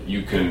is that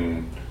you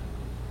can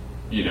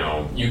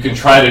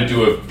try to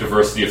do a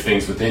diversity of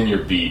things within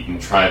your beat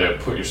and try to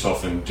put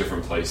yourself in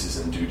different places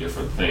and do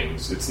different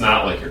things. It's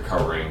not like you're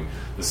covering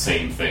the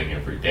same thing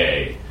every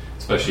day,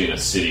 especially in a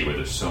city where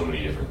there's so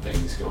many different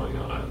things going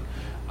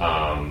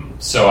on.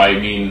 So, I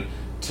mean,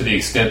 to the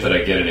extent that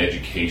I get an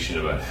education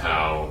about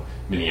how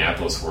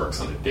Minneapolis works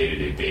on a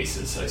day-to-day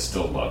basis, I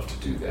still love to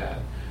do that.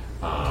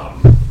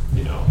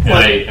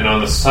 And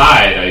on the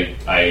side,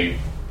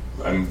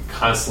 I'm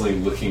constantly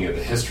looking at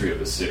the history of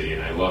the city,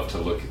 and I love to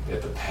look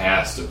at the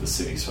past of the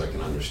city so I can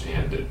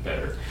understand it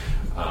better.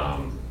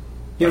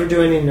 You ever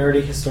do any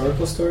nerdy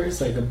historical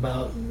stories,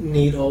 about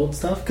neat old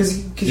stuff?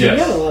 Because you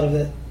got a lot of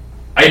it.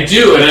 I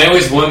do, and I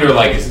always wonder,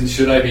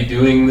 should I be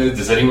doing this?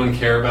 Does anyone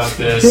care about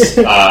this?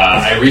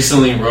 I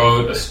recently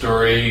wrote a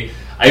story.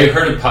 I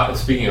heard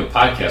speaking of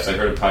podcasts, I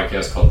heard a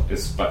podcast called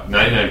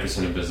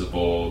 99%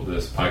 Invisible,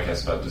 this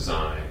podcast about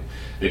design.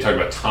 They talk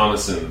about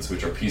Thomasons,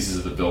 which are pieces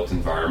of the built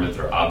environment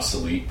that are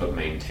obsolete but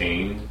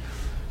maintained.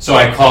 So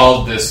I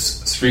called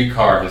this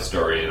streetcar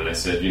historian and I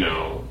said,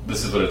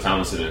 this is what a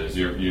Thomason is.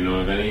 You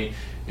know of any?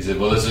 He said,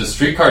 well, this is a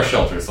streetcar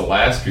shelter. It's the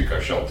last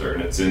streetcar shelter,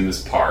 and it's in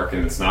this park,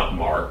 and it's not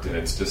marked, and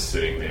it's just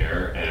sitting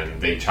there. And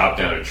they chopped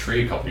down a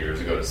tree a couple years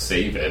ago to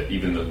save it,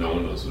 even though no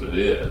one knows what it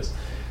is.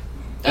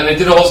 And I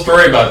did a whole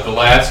story about the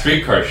last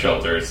streetcar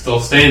shelter. It's still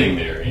standing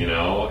there,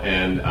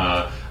 and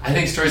I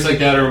think stories like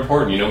that are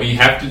important. We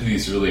have to do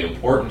these really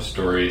important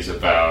stories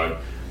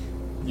about,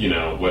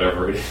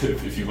 whatever it is,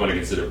 if you want to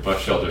consider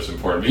bus shelters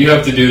important. But you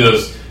have to do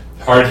those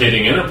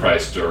hard-hitting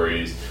enterprise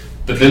stories.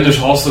 But then there's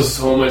also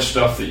so much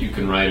stuff that you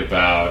can write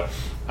about,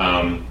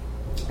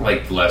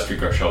 like the last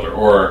streetcar shelter.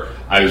 Or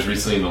I was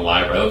recently in the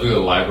library. I love to go to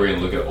the library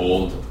and look at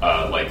old,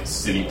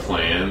 city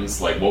plans.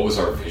 Like, what was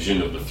our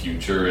vision of the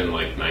future in,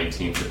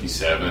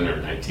 1957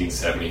 or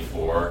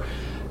 1974?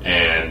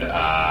 And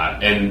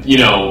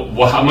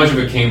how much of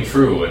it came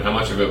true and how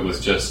much of it was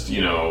just,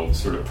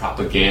 sort of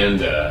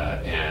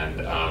propaganda.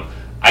 And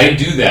I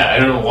do that. I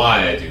don't know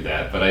why I do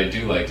that, but I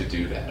do like to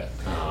do that.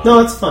 No,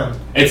 it's fun.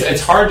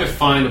 It's hard to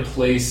find a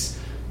place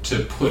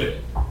to put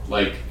it.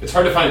 It's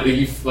hard to find. I'll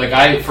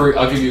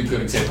give you a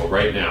good example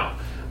right now.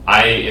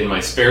 In my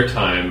spare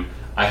time,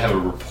 I have a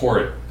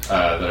report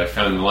that I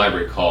found in the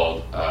library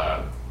called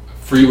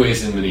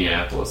Freeways in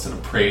Minneapolis, an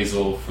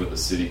appraisal for the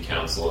City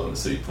Council and the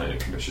City Planning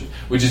Commission,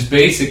 which is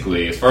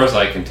basically, as far as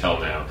I can tell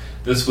now,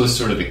 this was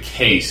sort of the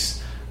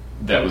case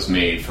that was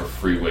made for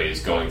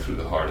freeways going through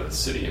the heart of the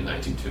city in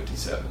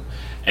 1957.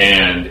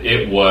 And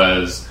it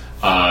was,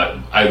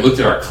 I looked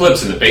at our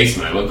clips in the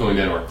basement. I loved going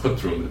down to our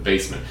clip room in the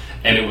basement.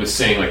 And it was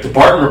saying, like, the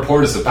Barton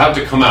Report is about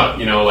to come out.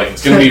 You know, like,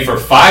 it's going to be for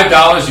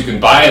 $5. You can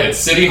buy it at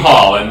City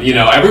Hall. And, you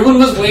know, everyone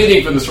was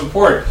waiting for this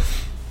report.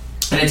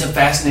 And it's a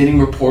fascinating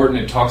report, and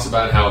it talks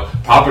about how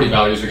property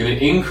values are going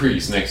to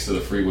increase next to the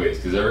freeways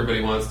because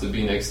everybody wants to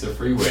be next to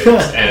freeways.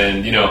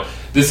 And, you know,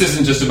 this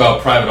isn't just about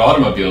private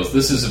automobiles.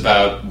 This is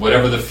about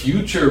whatever the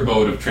future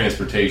mode of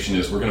transportation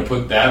is. We're going to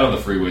put that on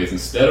the freeways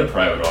instead of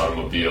private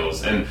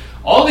automobiles. And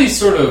all these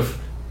sort of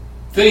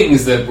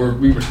things that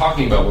we were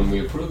talking about when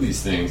we approved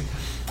these things.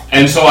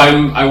 And so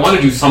I want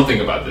to do something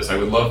about this. I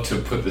would love to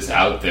put this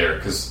out there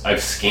because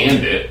I've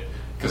scanned it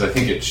because I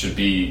think it should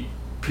be...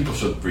 people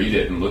should read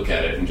it and look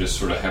at it and just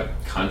sort of have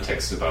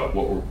context about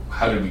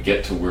how did we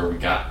get to where we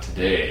got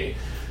today.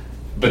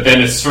 But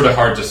then it's sort of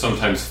hard to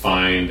sometimes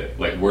find,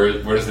 like, where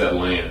does that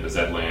land? Does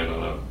that land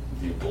on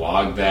do you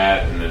blog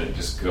that and then it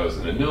just goes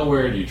into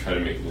nowhere? Do you try to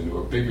make it into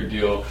a bigger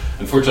deal?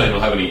 Unfortunately, I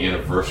don't have any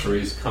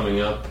anniversaries coming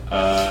up.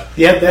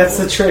 Yep, that's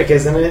the trick,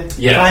 isn't it?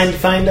 Yeah.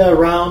 Find a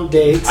round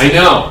date. I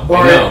know.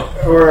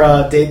 Or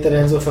a date that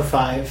ends with a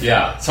 5.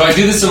 Yeah. So I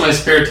do this in my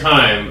spare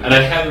time, and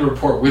I have the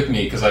report with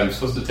me because I'm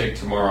supposed to take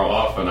tomorrow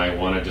off, and I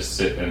want to just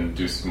sit and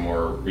do some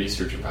more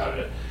research about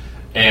it.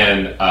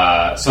 And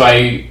so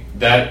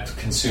that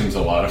consumes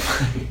a lot of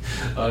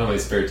my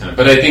spare time.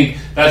 But I think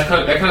that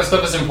kind of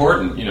stuff is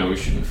important. You know, we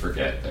shouldn't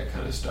forget that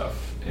kind of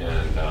stuff.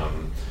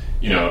 And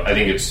you know, I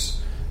think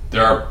it's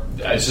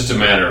just a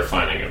matter of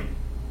finding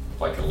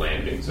a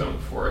landing zone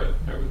for it,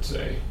 I would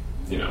say.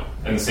 You know,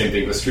 and the same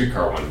thing, the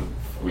streetcar one,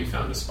 we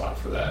found a spot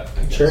for that,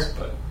 I guess. Sure.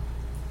 But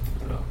I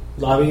don't know.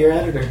 Lobby your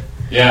editor.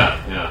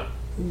 Yeah.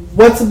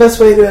 What's the best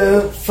way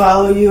to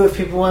follow you if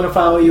people want to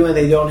follow you and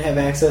they don't have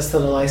access to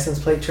the license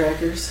plate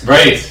trackers?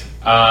 Right.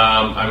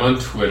 I'm on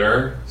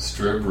Twitter,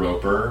 Strib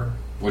Roper,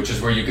 which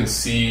is where you can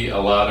see a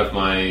lot of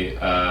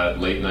my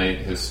late night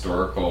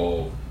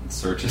historical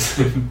searches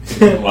in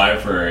the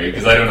library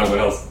because I don't know what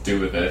else to do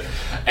with it.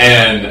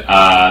 And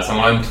so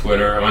I'm on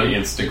Twitter. I'm on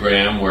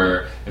Instagram,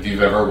 where if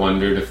you've ever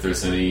wondered if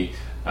there's any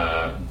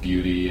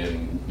beauty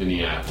in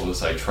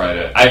Minneapolis, I do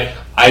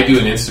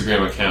an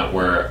Instagram account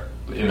where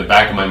in the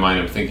back of my mind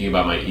I'm thinking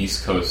about my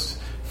East Coast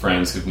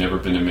friends who've never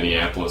been to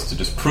Minneapolis to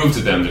just prove to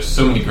them there's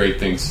so many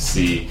great things to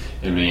see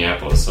in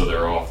Minneapolis. So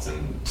they're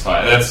often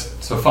Eric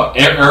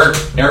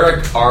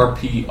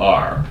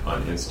RPR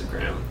on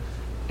Instagram,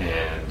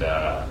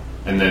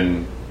 and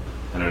then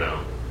I don't know,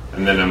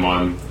 and then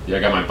I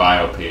got my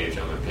bio page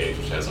on my page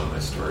which has all my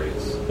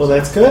stories. Well,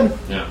 that's good.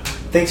 Yeah.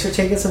 Thanks for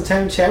taking some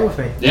time to chat with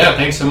me. Yeah,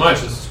 thanks so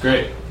much. This is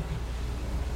great.